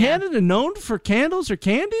 Is Canada known for candles or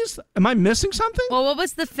candies? Am I missing something? Well, what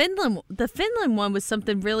was the Finland? The Finland one was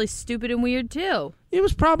something really stupid and weird, too. It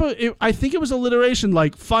was probably, I think it was alliteration,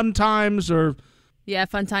 like fun times or... Yeah,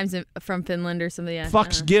 fun times from Finland or something. Yeah.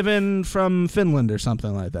 Fucks given from Finland or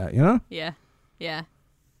something like that, you know? Yeah. Yeah.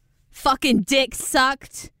 Fucking dick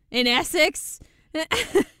sucked in Essex.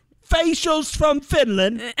 Facials from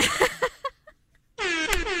Finland. Air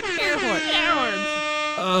horns.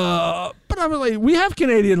 But I was like, we have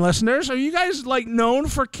Canadian listeners. Are you guys like known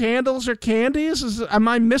for candles or candies? Am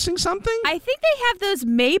I missing something? I think they have those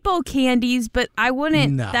maple candies, but I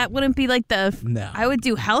wouldn't. No. That wouldn't be like the. No. I would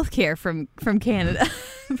do healthcare from Canada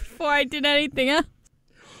before I did anything else.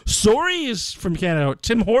 Sorry is from Canada.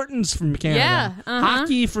 Tim Hortons from Canada. Yeah,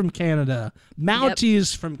 Hockey from Canada.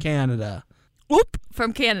 Mounties from Canada. Oop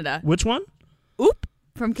from Canada. Which one? Oop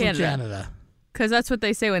from Canada. From Canada. Because that's what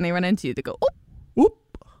they say when they run into you. They go oop. Oop.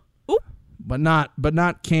 Oop. But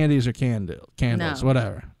not candies or candles. No.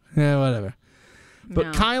 Whatever. Yeah, whatever. But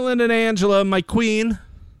No. Kylan and Angela, my queen,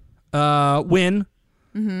 win.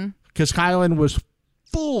 Mm-hmm. Because Kylan was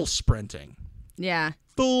full sprinting. Yeah.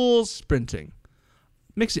 Full sprinting.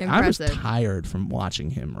 Mixie, I was Impressive. tired from watching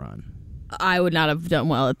him run. I would not have done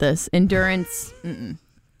well at this. Endurance,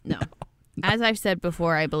 no. As I've said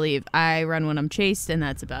before, I believe I run when I'm chased, and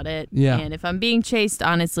that's about it. Yeah. And if I'm being chased,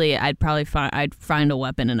 honestly, I'd probably find a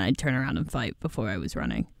weapon and I'd turn around and fight before I was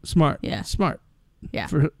running. Smart. Yeah. Smart. Yeah.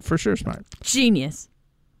 For sure smart. Genius.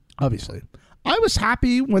 Obviously. I was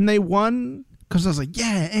happy when they won because I was like,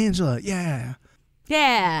 yeah, Angela, yeah.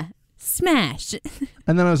 Yeah. Smash.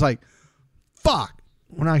 And then I was like, fuck.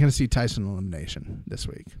 We're not going to see Tyson in elimination this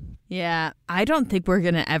week. Yeah. I don't think we're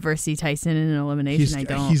going to ever see Tyson in an elimination.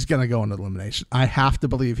 He's going to go into elimination. I have to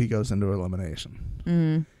believe he goes into elimination.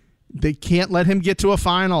 Mm. They can't let him get to a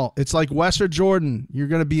final. It's like Wes or Jordan. You're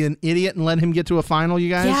going to be an idiot and let him get to a final, you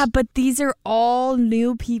guys? Yeah, but these are all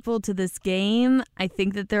new people to this game. I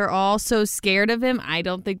think that they're all so scared of him. I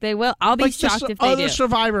don't think they will. I'll be shocked if they other do.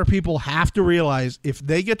 Survivor people have to realize if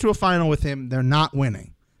they get to a final with him, they're not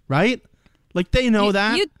winning, right? Like, they know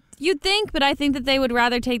that. You'd think, but I think that they would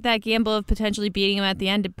rather take that gamble of potentially beating him at the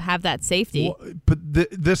end to have that safety. Well, but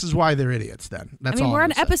this is why they're idiots then. That's all. We're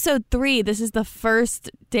I'm on saying. episode 3. This is the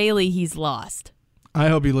first daily he's lost. I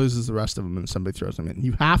hope he loses the rest of them and somebody throws him in.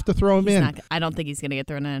 You have to throw him in. I don't think he's going to get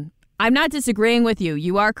thrown in. I'm not disagreeing with you.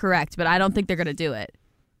 You are correct, but I don't think they're going to do it.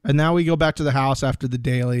 And now we go back to the house after the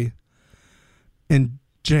daily. And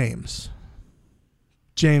James,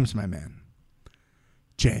 my man.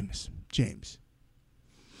 James.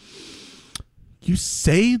 You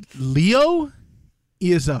say Leo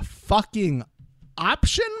is a fucking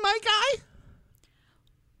option, my guy?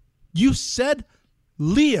 You said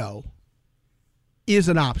Leo is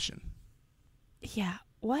an option. Yeah.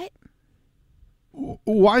 What?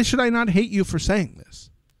 why should I not hate you for saying this?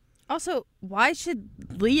 Also, why should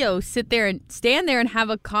Leo stand there and have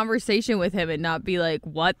a conversation with him and not be like,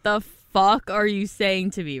 what the fuck are you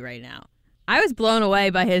saying to me right now? I was blown away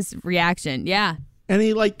by his reaction. Yeah. And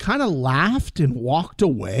he like kind of laughed and walked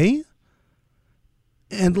away.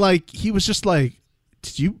 And like, he was just like,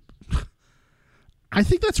 did you? I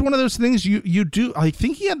think that's one of those things you do. I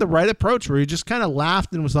think he had the right approach where he just kind of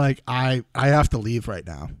laughed and was like, I have to leave right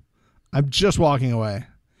now. I'm just walking away.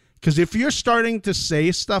 Because if you're starting to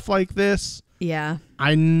say stuff like this, yeah,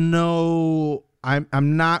 I know I'm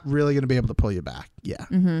not really going to be able to pull you back. Yeah.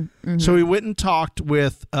 Mm-hmm, mm-hmm. So we went and talked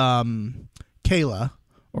with Kayla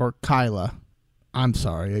or Kyla. I'm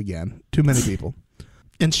sorry, again. Too many people.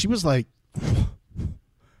 And she was like,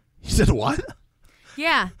 he said, what?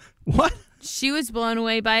 Yeah. What? She was blown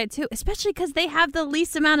away by it too, especially because they have the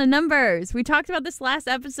least amount of numbers. We talked about this last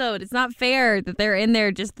episode. It's not fair that they're in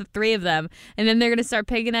there, just the three of them, and then they're going to start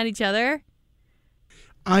picking at each other.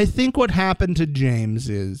 I think what happened to James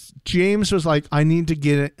is James was like, I need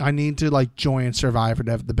to like join Survivor to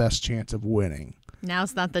have the best chance of winning.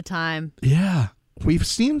 Now's not the time. Yeah. We've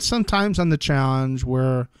seen sometimes on the challenge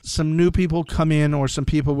where some new people come in or some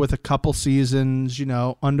people with a couple seasons,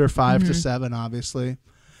 under 5 to 7, obviously.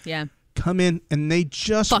 Yeah. Come in and they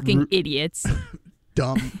just fucking idiots.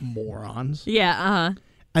 Dumb morons. Yeah, uh-huh.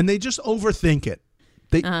 And they just overthink it.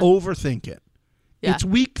 They overthink it. Yeah. It's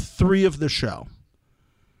week 3 of the show.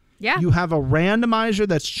 Yeah. You have a randomizer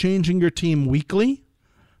that's changing your team weekly.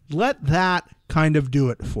 Let that kind of do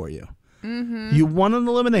it for you. Mm-hmm. You won an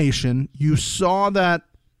elimination. You saw that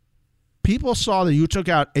people saw that you took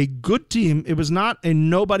out a good team. It was not a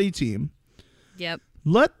nobody team. Yep.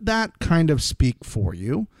 Let that kind of speak for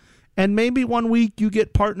you. And maybe one week you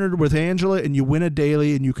get partnered with Angela and you win a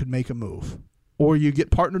daily and you could make a move. Or you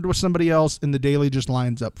get partnered with somebody else and the daily just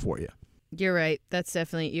lines up for you. You're right. That's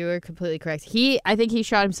definitely, you are completely correct. I think he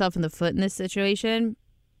shot himself in the foot in this situation.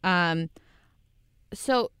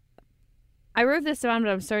 So I wrote this down, but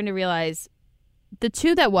I'm starting to realize the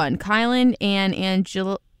two that won, Kylan and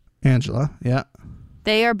Angela. Angela, yeah.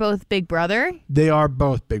 They are both Big Brother. They are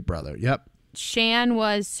both Big Brother, yep. Shan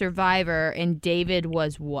was Survivor and David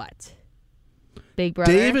was what? Big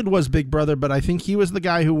Brother? David was Big Brother, but I think he was the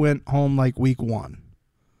guy who went home like week 1.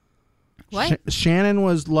 What? Shannon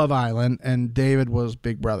was Love Island and David was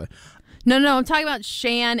Big Brother. No, I'm talking about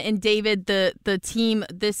Shan and David, the team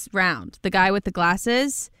this round. The guy with the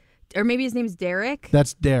glasses. Or maybe his name's Derek?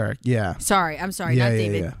 That's Derek, yeah. I'm sorry, not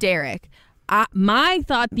David. Yeah. Derek. My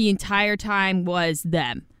thought the entire time was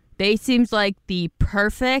them. They seemed like the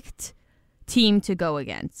perfect team to go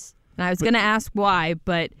against. And I was going to ask why,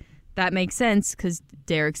 but that makes sense because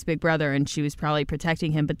Derek's Big Brother and she was probably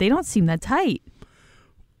protecting him, but they don't seem that tight.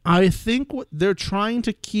 I think they're trying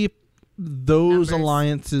to keep those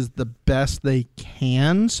alliances the best they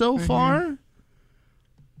can so far.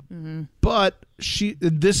 Mm-hmm. But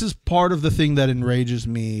this is part of the thing that enrages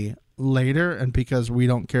me later, and because we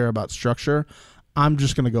don't care about structure, I'm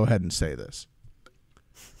just going to go ahead and say this.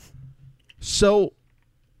 So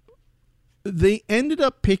they ended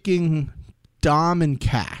up picking Dom and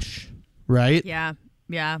Cash, right?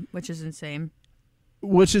 Yeah, which is insane.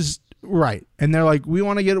 Which is right. And they're like, we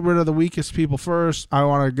want to get rid of the weakest people first. I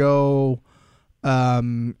want to go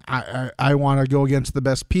I want to go against the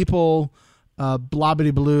best people.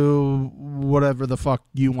 Blobbity blue, whatever the fuck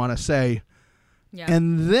you want to say. Yeah.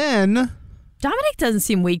 And then Dominic doesn't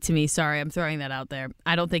seem weak to me. Sorry, I'm throwing that out there.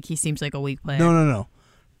 I don't think he seems like a weak player. No.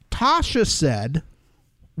 Tasha said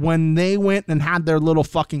when they went and had their little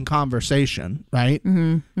fucking conversation, right?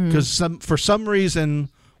 Because for some reason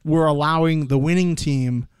we're allowing the winning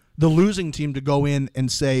team, the losing team, to go in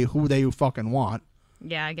and say who they fucking want.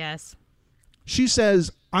 Yeah, I guess. She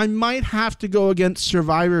says, I might have to go against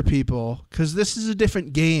Survivor people because this is a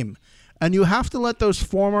different game. And you have to let those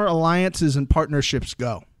former alliances and partnerships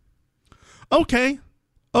go. Okay.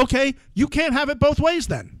 You can't have it both ways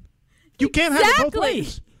then. You can't have it both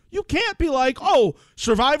ways. You can't be like, oh,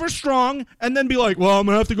 Survivor's strong, and then be like, well, I'm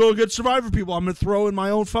going to have to go against Survivor people. I'm going to throw in my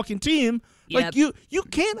own fucking team. Yep. Like, you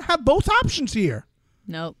can't have both options here.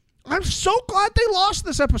 Nope. I'm so glad they lost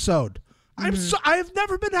this episode. I've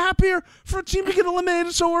never been happier for a team to get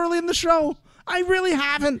eliminated so early in the show. I really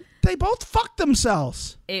haven't. They both fucked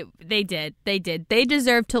themselves. They did. They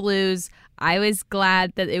deserved to lose. I was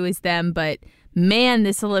glad that it was them, but man,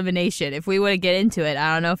 this elimination, if we want to get into it,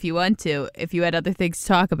 I don't know if you want to, if you had other things to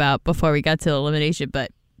talk about before we got to elimination,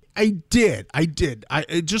 but I did. I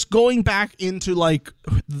just going back into like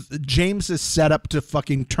James's setup to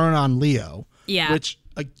fucking turn on Leo. Yeah. Which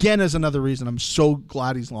again is another reason I'm so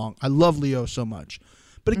glad he's long. I love Leo so much.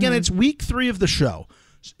 But again, it's week 3 of the show.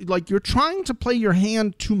 Like, you're trying to play your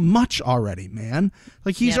hand too much already, man.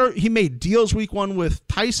 Like, he made deals week 1 with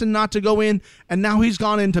Tyson not to go in, and now he's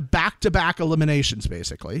gone into back-to-back eliminations,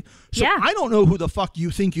 basically. So I don't know who the fuck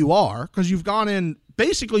you think you are, because you've gone in,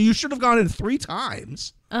 basically, you should have gone in 3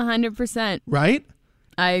 times. 100%. Right?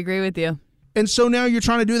 I agree with you. And so now you're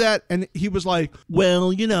trying to do that, and he was like,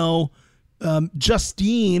 well, you know,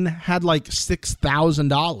 Justine had like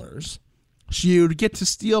 $6,000. She'd get to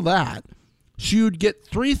steal that. She'd get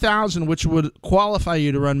 $3,000, which would qualify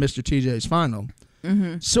you to run Mr. TJ's final.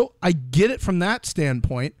 So I get it from that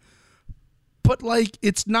standpoint, but like,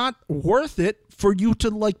 it's not worth it for you to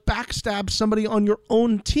like backstab somebody on your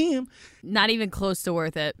own team. Not even close to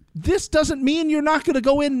worth it. This doesn't mean you're not going to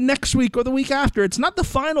go in next week or the week after. It's not the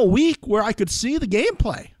final week where I could see the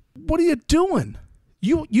gameplay. What are you doing?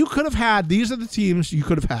 You could have had, these are the teams you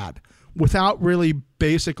could have had without really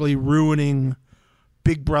basically ruining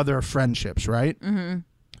Big Brother friendships, right? Ben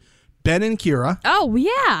and Kira. Oh,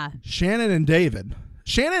 yeah. Shannon and David.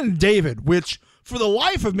 Shannon and David, which for the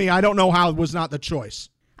life of me, I don't know how it was not the choice.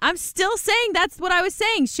 I'm still saying that's what I was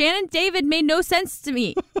saying. Shannon David made no sense to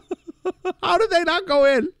me. How did they not go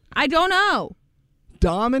in? I don't know.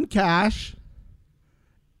 Dom and Cash,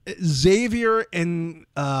 Xavier and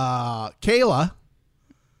Kayla,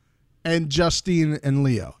 and Justine and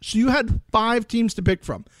Leo. So you had 5 teams to pick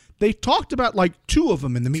from. They talked about like 2 of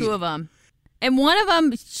them in the meeting. 2 of them. And one of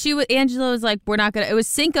them, Angela was like, we're not going to, it was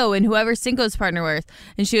Cinco and whoever Cinco's partner was.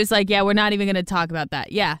 And she was like, yeah, we're not even going to talk about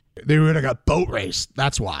that. Yeah. They would have got boat raced.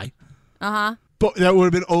 That's why. Uh-huh. But that would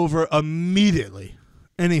have been over immediately.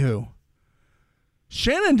 Anywho,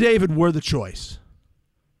 Shannon and David were the choice.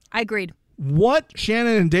 I agreed. What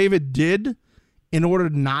Shannon and David did in order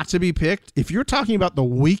not to be picked, if you're talking about the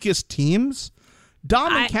weakest teams,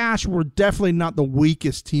 Dom and Cash were definitely not the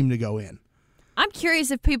weakest team to go in. I'm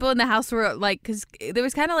curious if people in the house were like, because there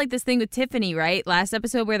was kind of like this thing with Tiffany, right? Last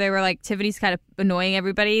episode where they were like, Tiffany's kind of annoying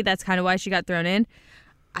everybody. That's kind of why she got thrown in.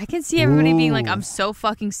 I can see everybody being like, I'm so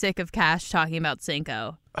fucking sick of Cash talking about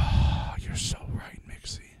Cinco. Oh, you're so right,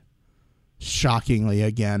 Mixie. Shockingly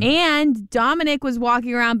again. And Dominic was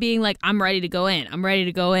walking around being like, I'm ready to go in. I'm ready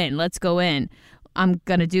to go in. Let's go in. I'm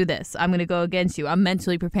going to do this. I'm going to go against you. I'm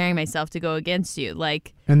mentally preparing myself to go against you.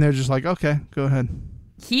 Like, and they're just like, okay, go ahead.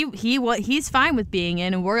 He's fine with being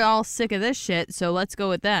in, and we're all sick of this shit, so let's go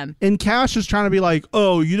with them. And Cash is trying to be like,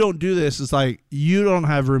 oh, you don't do this. It's like, you don't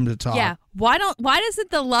have room to talk. Yeah. Why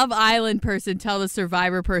doesn't the Love Island person tell the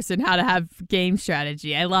Survivor person how to have game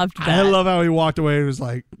strategy? I loved that. I love how he walked away and was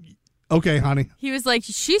like, okay, honey. He was like,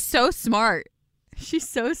 she's so smart. She's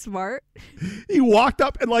so smart. He walked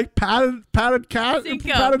up and like patted Cinco.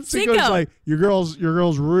 He's like, your girl's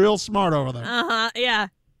real smart over there. Yeah.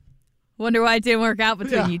 Wonder why it didn't work out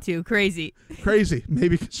between you two. Crazy.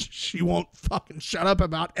 Maybe 'cause she won't fucking shut up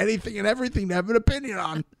about anything and everything to have an opinion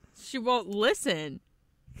on. She won't listen.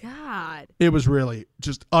 God. It was really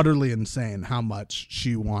just utterly insane how much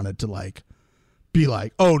she wanted to like be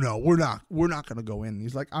like, oh no, we're not going to go in.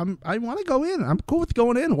 He's like, I want to go in. I'm cool with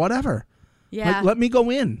going in. Whatever. Yeah. Like, let me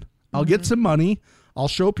go in. I'll get some money. I'll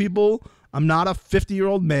show people I'm not a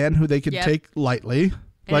 50-year-old man who they can take lightly.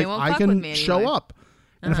 And like I can show up.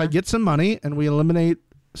 And if I get some money and we eliminate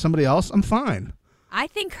somebody else, I'm fine. I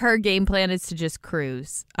think her game plan is to just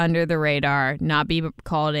cruise under the radar, not be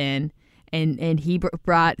called in, and he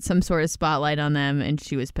brought some sort of spotlight on them, and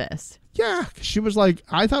she was pissed. Yeah, she was like,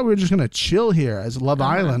 I thought we were just going to chill here as Love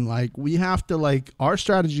Island. Like, we have to, like, our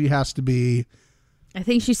strategy has to be... I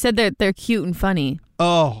think she said that they're cute and funny.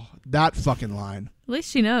 Oh, that fucking line. At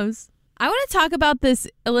least she knows. I want to talk about this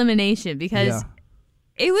elimination because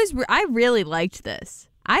I really liked this.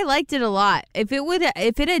 I liked it a lot. If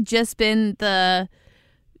it had just been the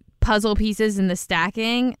puzzle pieces and the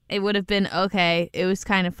stacking, it would have been okay. It was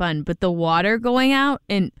kind of fun. But the water going out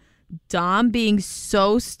and Dom being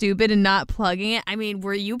so stupid and not plugging it. I mean,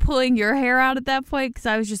 were you pulling your hair out at that point? Because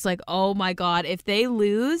I was just like, oh my God, if they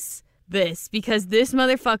lose this, because this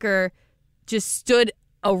motherfucker just stood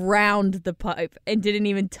around the pipe and didn't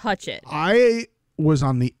even touch it. I was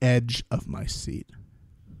on the edge of my seat.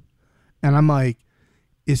 And I'm like,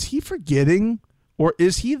 is he forgetting, or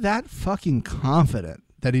is he that fucking confident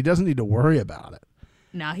that he doesn't need to worry about it?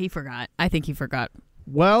 No, he forgot. I think he forgot.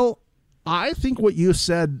 Well, I think what you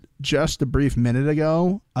said just a brief minute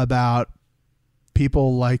ago about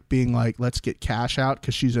people like being like, let's get Cash out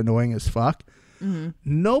because she's annoying as fuck. Mm-hmm.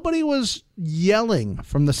 Nobody was yelling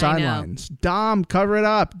from the sidelines. Dom, cover it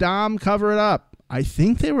up. Dom, cover it up. I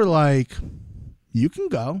think they were like, you can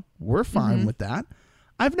go. We're fine with that.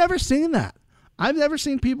 I've never seen that. I've never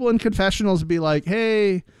seen people in confessionals be like,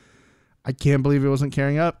 hey, I can't believe it wasn't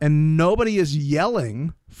carrying up. And nobody is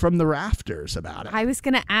yelling from the rafters about it. I was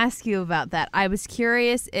going to ask you about that. I was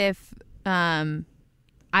curious if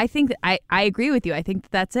I think that I agree with you. I think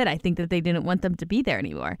that's it. I think that they didn't want them to be there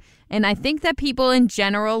anymore. And I think that people in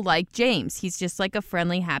general like James. He's just like a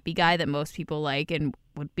friendly, happy guy that most people like and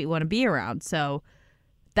want to be around. So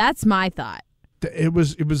that's my thought. It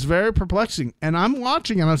was very perplexing. And I'm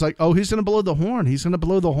watching and I was like, oh, he's going to blow the horn. He's going to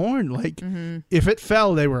blow the horn. Like, if it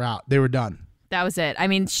fell, they were out. They were done. That was it. I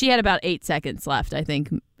mean, she had about 8 seconds left, I think,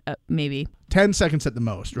 maybe. 10 seconds at the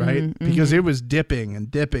most, right? Because it was dipping and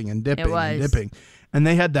dipping and dipping and dipping. And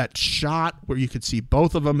they had that shot where you could see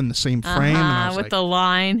both of them in the same frame. And I was with like, the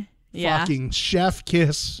line. Yeah. fucking chef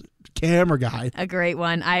kiss camera guy. A great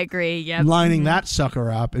one. I agree. Yep. Lining that sucker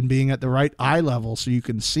up and being at the right eye level so you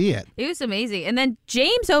can see it. It was amazing. And then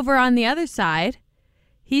James over on the other side,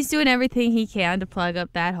 he's doing everything he can to plug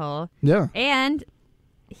up that hole. Yeah. And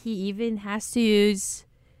he even has to use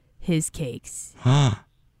his cakes.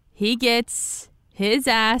 He gets his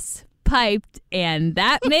ass piped, and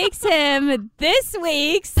that makes him this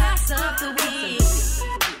week's Ass of the Week.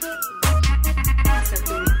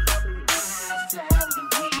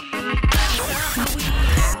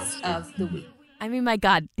 Of the week. I mean, my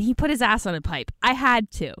God, he put his ass on a pipe. I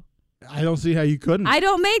had to. I don't see how you couldn't. I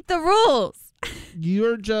don't make the rules.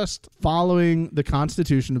 You're just following the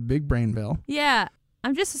Constitution of Big Brainville. Yeah,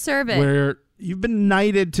 I'm just a servant. Where you've been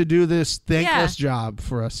knighted to do this thankless job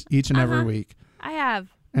for us each and every week. I have.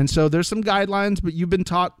 And so there's some guidelines, but you've been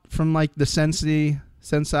taught from like the sensei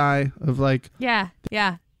of like... Yeah,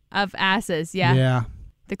 of asses, yeah. Yeah.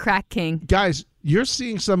 The crack king. Guys, you're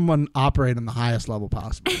seeing someone operate on the highest level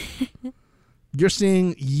possible. You're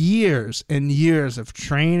seeing years and years of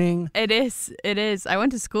training. It is. I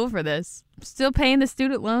went to school for this. I'm still paying the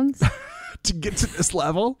student loans. To get to this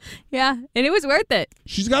level. Yeah, and it was worth it.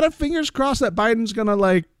 She's got her fingers crossed that Biden's going to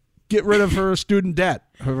like get rid of her student debt,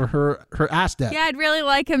 her ass debt. Yeah, I'd really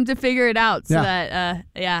like him to figure it out so that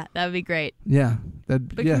that would be great. Yeah.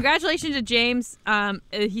 But congratulations to James.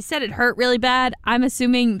 He said it hurt really bad. I'm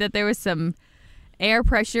assuming that there was some air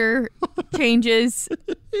pressure changes.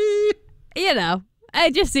 You know,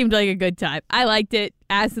 it just seemed like a good time. I liked it.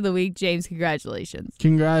 Ass of the week, James, congratulations.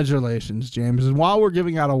 Congratulations, James. And while we're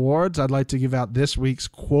giving out awards, I'd like to give out this week's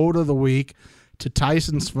quote of the week to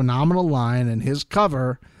Tyson's phenomenal line and his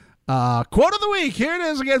cover. Quote of the week. Here it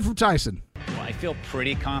is again from Tyson. Well, I feel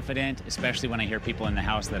pretty confident, especially when I hear people in the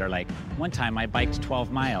house that are like, one time I biked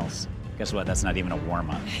 12 miles. Guess what? That's not even a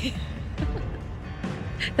warm-up.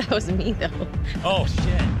 That was me, though. Oh,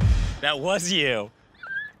 shit. That was you.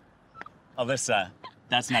 Alyssa,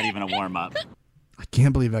 that's not even a warm-up. I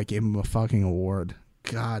can't believe I gave him a fucking award.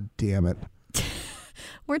 God damn it.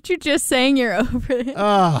 Weren't you just saying you're over it?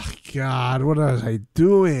 Oh, God. What was I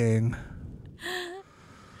doing?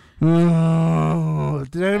 Oh,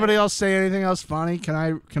 did anybody else say anything else funny? Can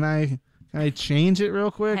I change it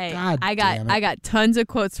real quick? Hey, God I got tons of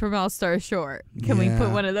quotes from All Star Short. Can we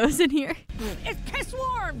put one of those in here? It's piss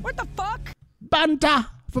warm. What the fuck? Banter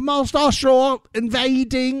from All Star Short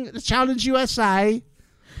invading the Challenge USA.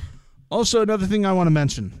 Also, another thing I want to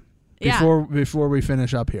mention before we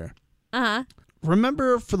finish up here.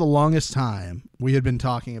 Remember, for the longest time, we had been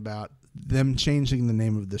talking about them changing the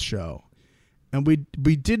name of the show. And we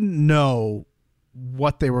didn't know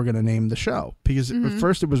what they were going to name the show. Because at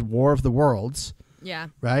first it was War of the Worlds. Yeah.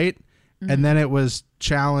 Right? And then it was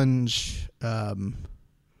Challenge... what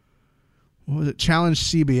was it? Challenge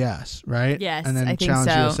CBS, right? Yes, and then I think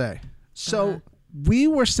Challenge so. USA. So we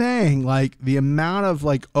were saying, like, the amount of,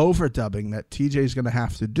 like, overdubbing that TJ's going to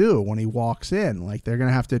have to do when he walks in. Like, they're going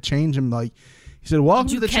to have to change him. Like, he said, welcome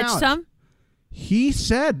to the challenge. Did you catch some? He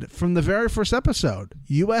said from the very first episode,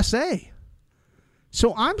 USA.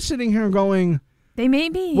 So I'm sitting here going, they may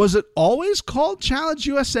be. Was it always called Challenge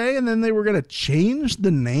USA and then they were going to change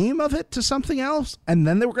the name of it to something else and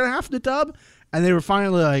then they were going to have to dub and they were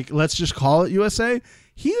finally like, let's just call it USA?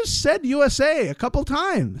 He has said USA a couple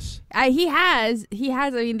times. He has. I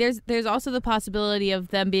mean, there's also the possibility of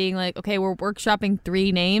them being like, okay, we're workshopping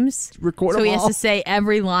 3 names. Record so he all. has to say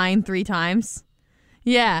every line 3 times.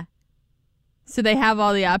 Yeah. So they have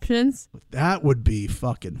all the options. That would be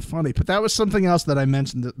fucking funny. But that was something else that I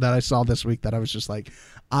mentioned that I saw this week that I was just like,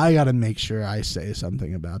 I got to make sure I say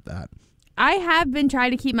something about that. I have been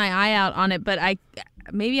trying to keep my eye out on it, but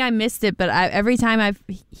maybe I missed it. But every time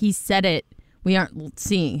he said it, we aren't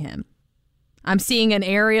seeing him. I'm seeing an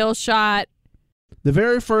aerial shot. The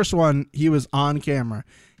very first one, he was on camera.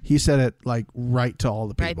 He said it like right to all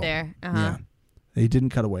the people. Right there. Yeah. He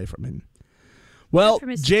didn't cut away from him. Well, for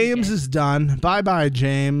Mr. James TJ. is done. Bye-bye,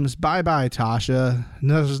 James. Bye-bye, Tasha.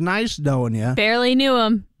 It was nice knowing you. Barely knew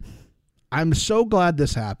him. I'm so glad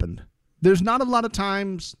this happened. There's not a lot of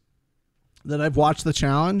times that I've watched the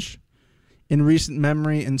challenge in recent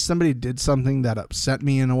memory and somebody did something that upset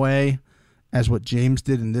me in a way, as what James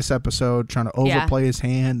did in this episode, trying to overplay his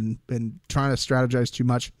hand and trying to strategize too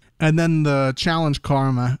much. And then the challenge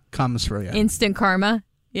karma comes for you. Instant karma.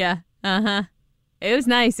 Yeah. Uh-huh. It was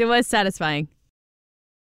nice. It was satisfying.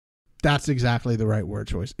 That's exactly the right word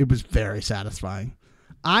choice. It was very satisfying.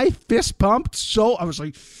 I fist pumped, so I was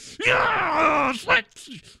like, yeah, fuck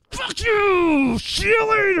you, see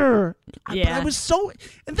you later. Yeah. But I was so,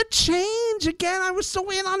 and the change again, I was so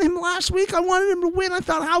in on him last week. I wanted him to win. I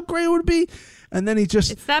thought how great it would be. And then he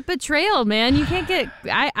just. It's that betrayal, man. You can't get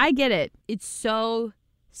I get it. It's so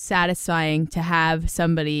satisfying to have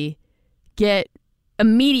somebody get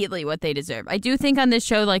immediately what they deserve. I do think on this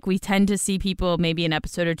show, like, we tend to see people maybe an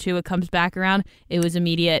episode or two, it comes back around. It was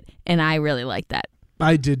immediate, and I really like that.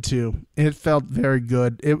 I did too. It felt very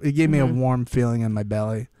good. It gave me a warm feeling in my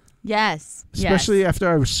belly. Yes. Especially after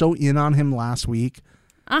I was so in on him last week.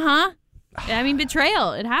 Uh-huh. I mean,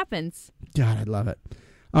 betrayal. It happens. God, I love it.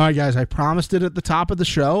 All right, guys, I promised it at the top of the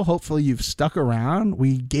show. Hopefully you've stuck around.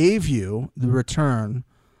 We gave you the return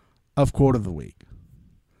of Quote of the Week.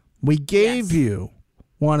 We gave you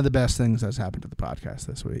one of the best things that's happened to the podcast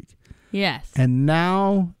this week. Yes. And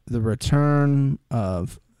now the return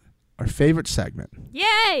of our favorite segment.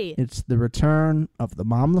 Yay! It's the return of the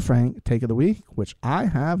Mom LaFrank Take of the Week, which I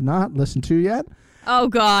have not listened to yet. Oh,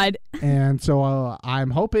 God. And so I'm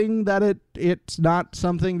hoping that it's not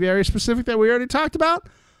something very specific that we already talked about.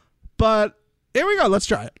 But here we go. Let's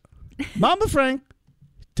try it. Mom LaFrank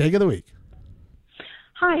Take of the Week.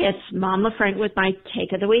 Hi, it's Mom LaFrank with my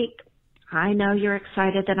Take of the Week. I know you're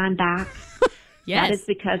excited that I'm back. Yes. That is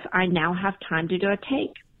because I now have time to do a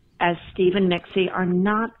take, as Steve and Mixie are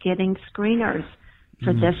not getting screeners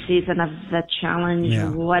for this season of the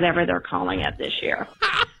challenge, whatever they're calling it this year.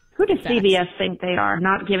 Who does CBS think they are,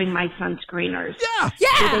 not giving my son screeners? Yeah.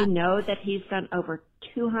 Do they know that he's done over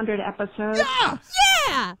 200 episodes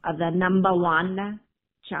of the #1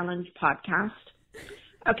 challenge podcast?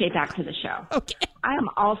 Okay, back to the show. Okay. I am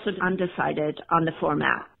also undecided on the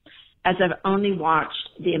format, as I've only watched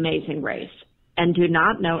The Amazing Race and do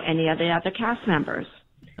not know any of the other cast members.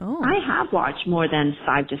 Oh. I have watched more than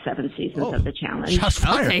 5 to 7 seasons of the challenge Shots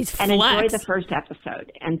fired. Okay, and enjoyed flex. the first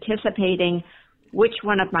episode, anticipating which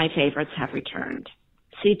one of my favorites have returned.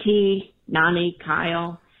 CT, Nani,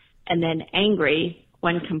 Kyle, and then angry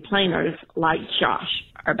when complainers like Josh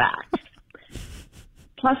are back.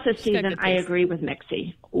 Plus this season, I agree with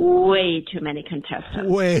Mixie. Way too many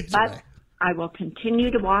contestants. Way too But many. I will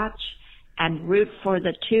continue to watch and root for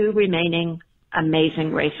the 2 remaining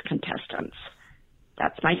Amazing Race contestants.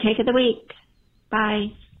 That's my Take of the Week.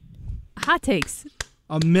 Bye. Hot takes.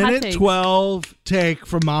 A minute takes. 12 take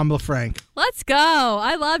from Mom LaFrank. Let's go.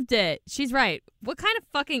 I loved it. She's right. What kind of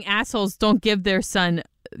fucking assholes don't give your son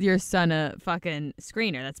a fucking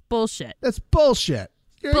screener? That's bullshit. That's bullshit.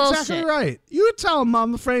 You're Bullshit. exactly right. You tell them,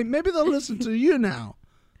 Mom LaFrank. Maybe they'll listen to you now.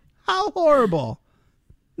 How horrible.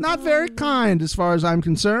 Not very kind as far as I'm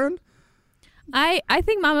concerned. I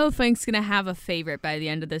think Mama LaFrank's going to have a favorite by the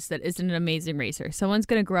end of this that isn't an amazing racer. Someone's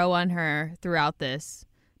going to grow on her throughout this.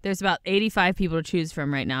 There's about 85 people to choose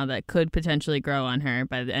from right now that could potentially grow on her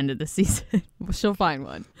by the end of the season. She'll find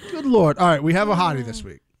one. Good Lord. All right, we have a hottie this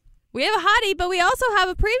week. We have a hottie, but we also have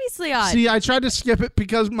a previously on. See, I tried to skip it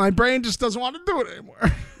because my brain just doesn't want to do it anymore.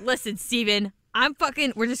 Listen, Steven,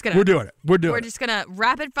 we're just going to. We're doing it. We're just going to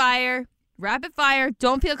rapid fire.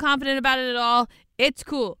 Don't feel confident about it at all. It's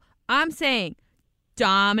cool. I'm saying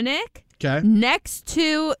Dominic, next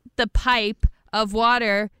to the pipe of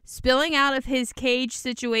water spilling out of his cage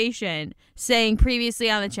situation, saying previously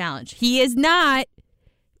on the challenge, he is not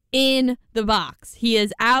in the box. He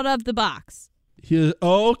is out of the box.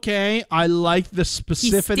 Okay, I like the specificity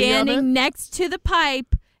He's standing of it. next to the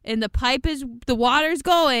pipe, and the water's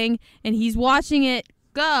going, and he's watching it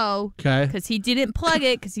go. Okay. Because he didn't plug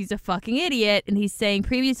it, because he's a fucking idiot, and he's saying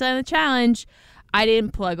previously on the challenge, I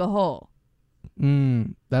didn't plug a hole.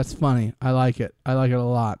 That's funny. I like it. I like it a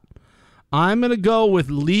lot. I'm going to go with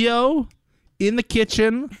Leo in the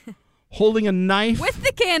kitchen holding a knife. With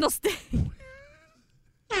the candlestick.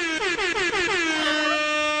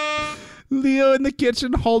 Leo in the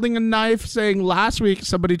kitchen holding a knife saying, last week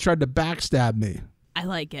somebody tried to backstab me. I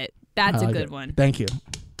like it. That's I a like good it. one. Thank you.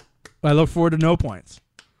 I look forward to no points.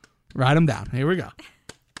 Write them down. Here we go.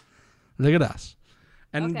 Look at us.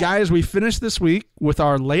 And guys, we finished this week with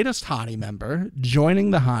our latest hottie member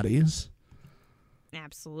joining the hotties.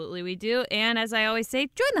 Absolutely, we do. And as I always say,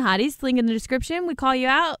 join the Hotties. Link in the description. We call you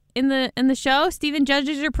out in the show. Steven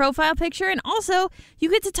judges your profile picture, and also you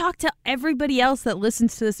get to talk to everybody else that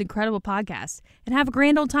listens to this incredible podcast and have a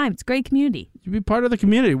grand old time. It's a great community. You be part of the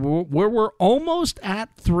community. We're almost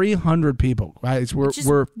at 300 people, guys.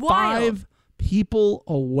 We're 5 people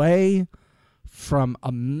away from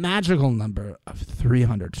a magical number of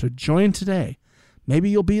 300. So join today.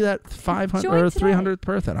 Maybe you'll be that 500 or 300th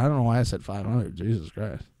person. I don't know why I said 500. Jesus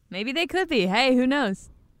Christ. Maybe they could be. Hey, who knows?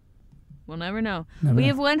 We'll never know. We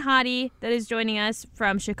have one hottie that is joining us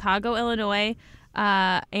from Chicago, Illinois.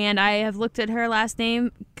 And I have looked at her last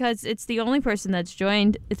name because it's the only person that's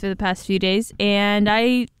joined for the past few days. And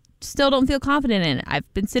I still don't feel confident in it.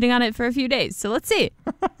 I've been sitting on it for a few days. So let's see.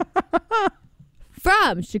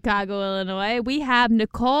 From Chicago, Illinois, we have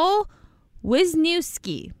Nicole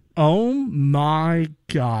Wisniewski. Oh my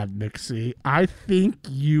God, Nixie. I think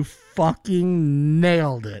you fucking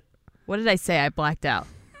nailed it. What did I say? I blacked out.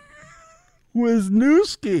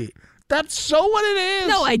 Wisniewski. That's so what it is.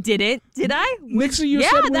 No, I didn't. Did I? Nixie, you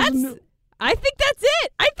said I think that's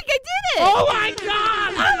it. I think I did it. Oh my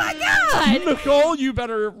God. Oh my God. Nicole, you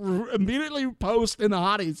better immediately post in the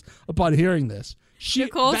Hotties upon hearing this.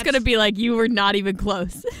 Nicole's going to be like, you were not even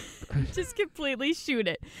close. Just completely shoot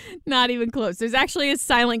it. Not even close. There's actually a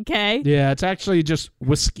silent K. Yeah, it's actually just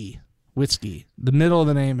whiskey. Whiskey. The middle of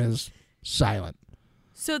the name is silent.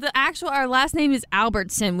 So our last name is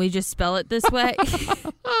Albertson. We just spell it this way.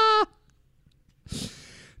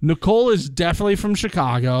 Nicole is definitely from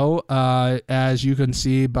Chicago, as you can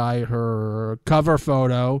see by her cover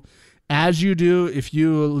photo. As you do if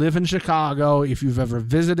you live in Chicago, if you've ever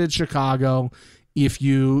visited Chicago, if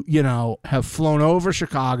you have flown over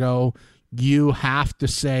Chicago, you have to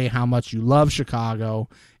say how much you love Chicago,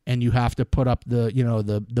 and you have to put up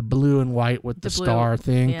the blue and white with the star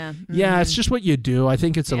thing. Yeah. Mm-hmm. Yeah, it's just what you do. I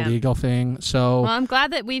think it's a legal thing. So, well, I'm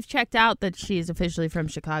glad that we've checked out that she is officially from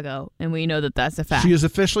Chicago, and we know that that's a fact. She is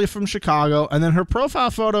officially from Chicago, and then her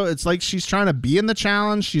profile photo, it's like she's trying to be in the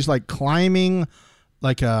challenge. She's like climbing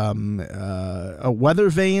like a weather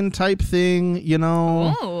vane type thing,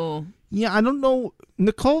 Oh. Yeah, I don't know.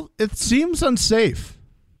 Nicole, it seems unsafe.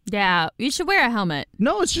 Yeah, you should wear a helmet.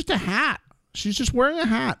 No, it's just a hat. She's just wearing a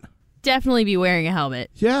hat. Definitely be wearing a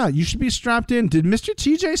helmet. Yeah, you should be strapped in. Did Mr.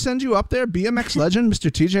 TJ send you up there? BMX legend,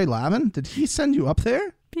 Mr. TJ Lavin? Did he send you up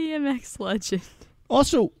there? BMX legend.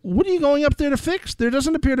 Also, what are you going up there to fix? There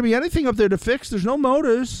doesn't appear to be anything up there to fix. There's no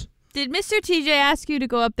motors. Did Mr. TJ ask you to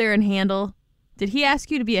go up there and handle? Did he ask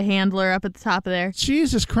you to be a handler up at the top of there?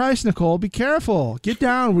 Jesus Christ, Nicole, be careful. Get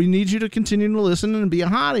down. We need you to continue to listen and be a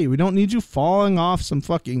hottie. We don't need you falling off some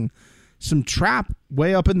trap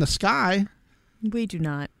way up in the sky. We do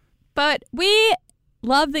not. But we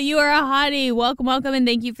love that you are a hottie. Welcome, welcome, and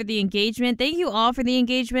thank you for the engagement. Thank you all for the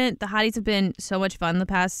engagement. The hotties have been so much fun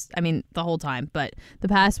the whole time, but the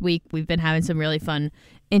past week we've been having some really fun,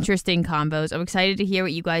 interesting combos. I'm excited to hear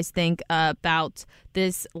what you guys think about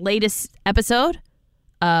this latest episode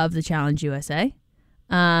of the Challenge USA.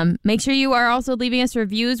 Make sure you are also leaving us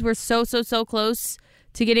reviews. We're so close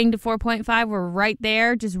to getting to 4.5. We're right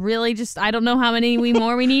there. I don't know how many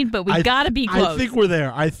more we need, but we got to be close. I think we're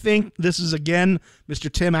there. I think this is, again, Mr.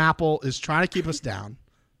 Tim Apple is trying to keep us down.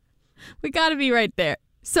 We got to be right there.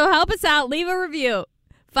 So help us out. Leave a review.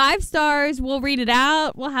 5 stars. We'll read it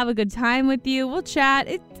out. We'll have a good time with you. We'll chat.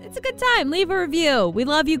 It's a good time. Leave a review. We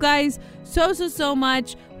love you guys so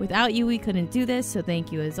much. Without you, we couldn't do this. So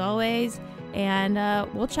thank you as always. And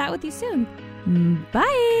we'll chat with you soon.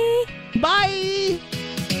 Bye. Bye.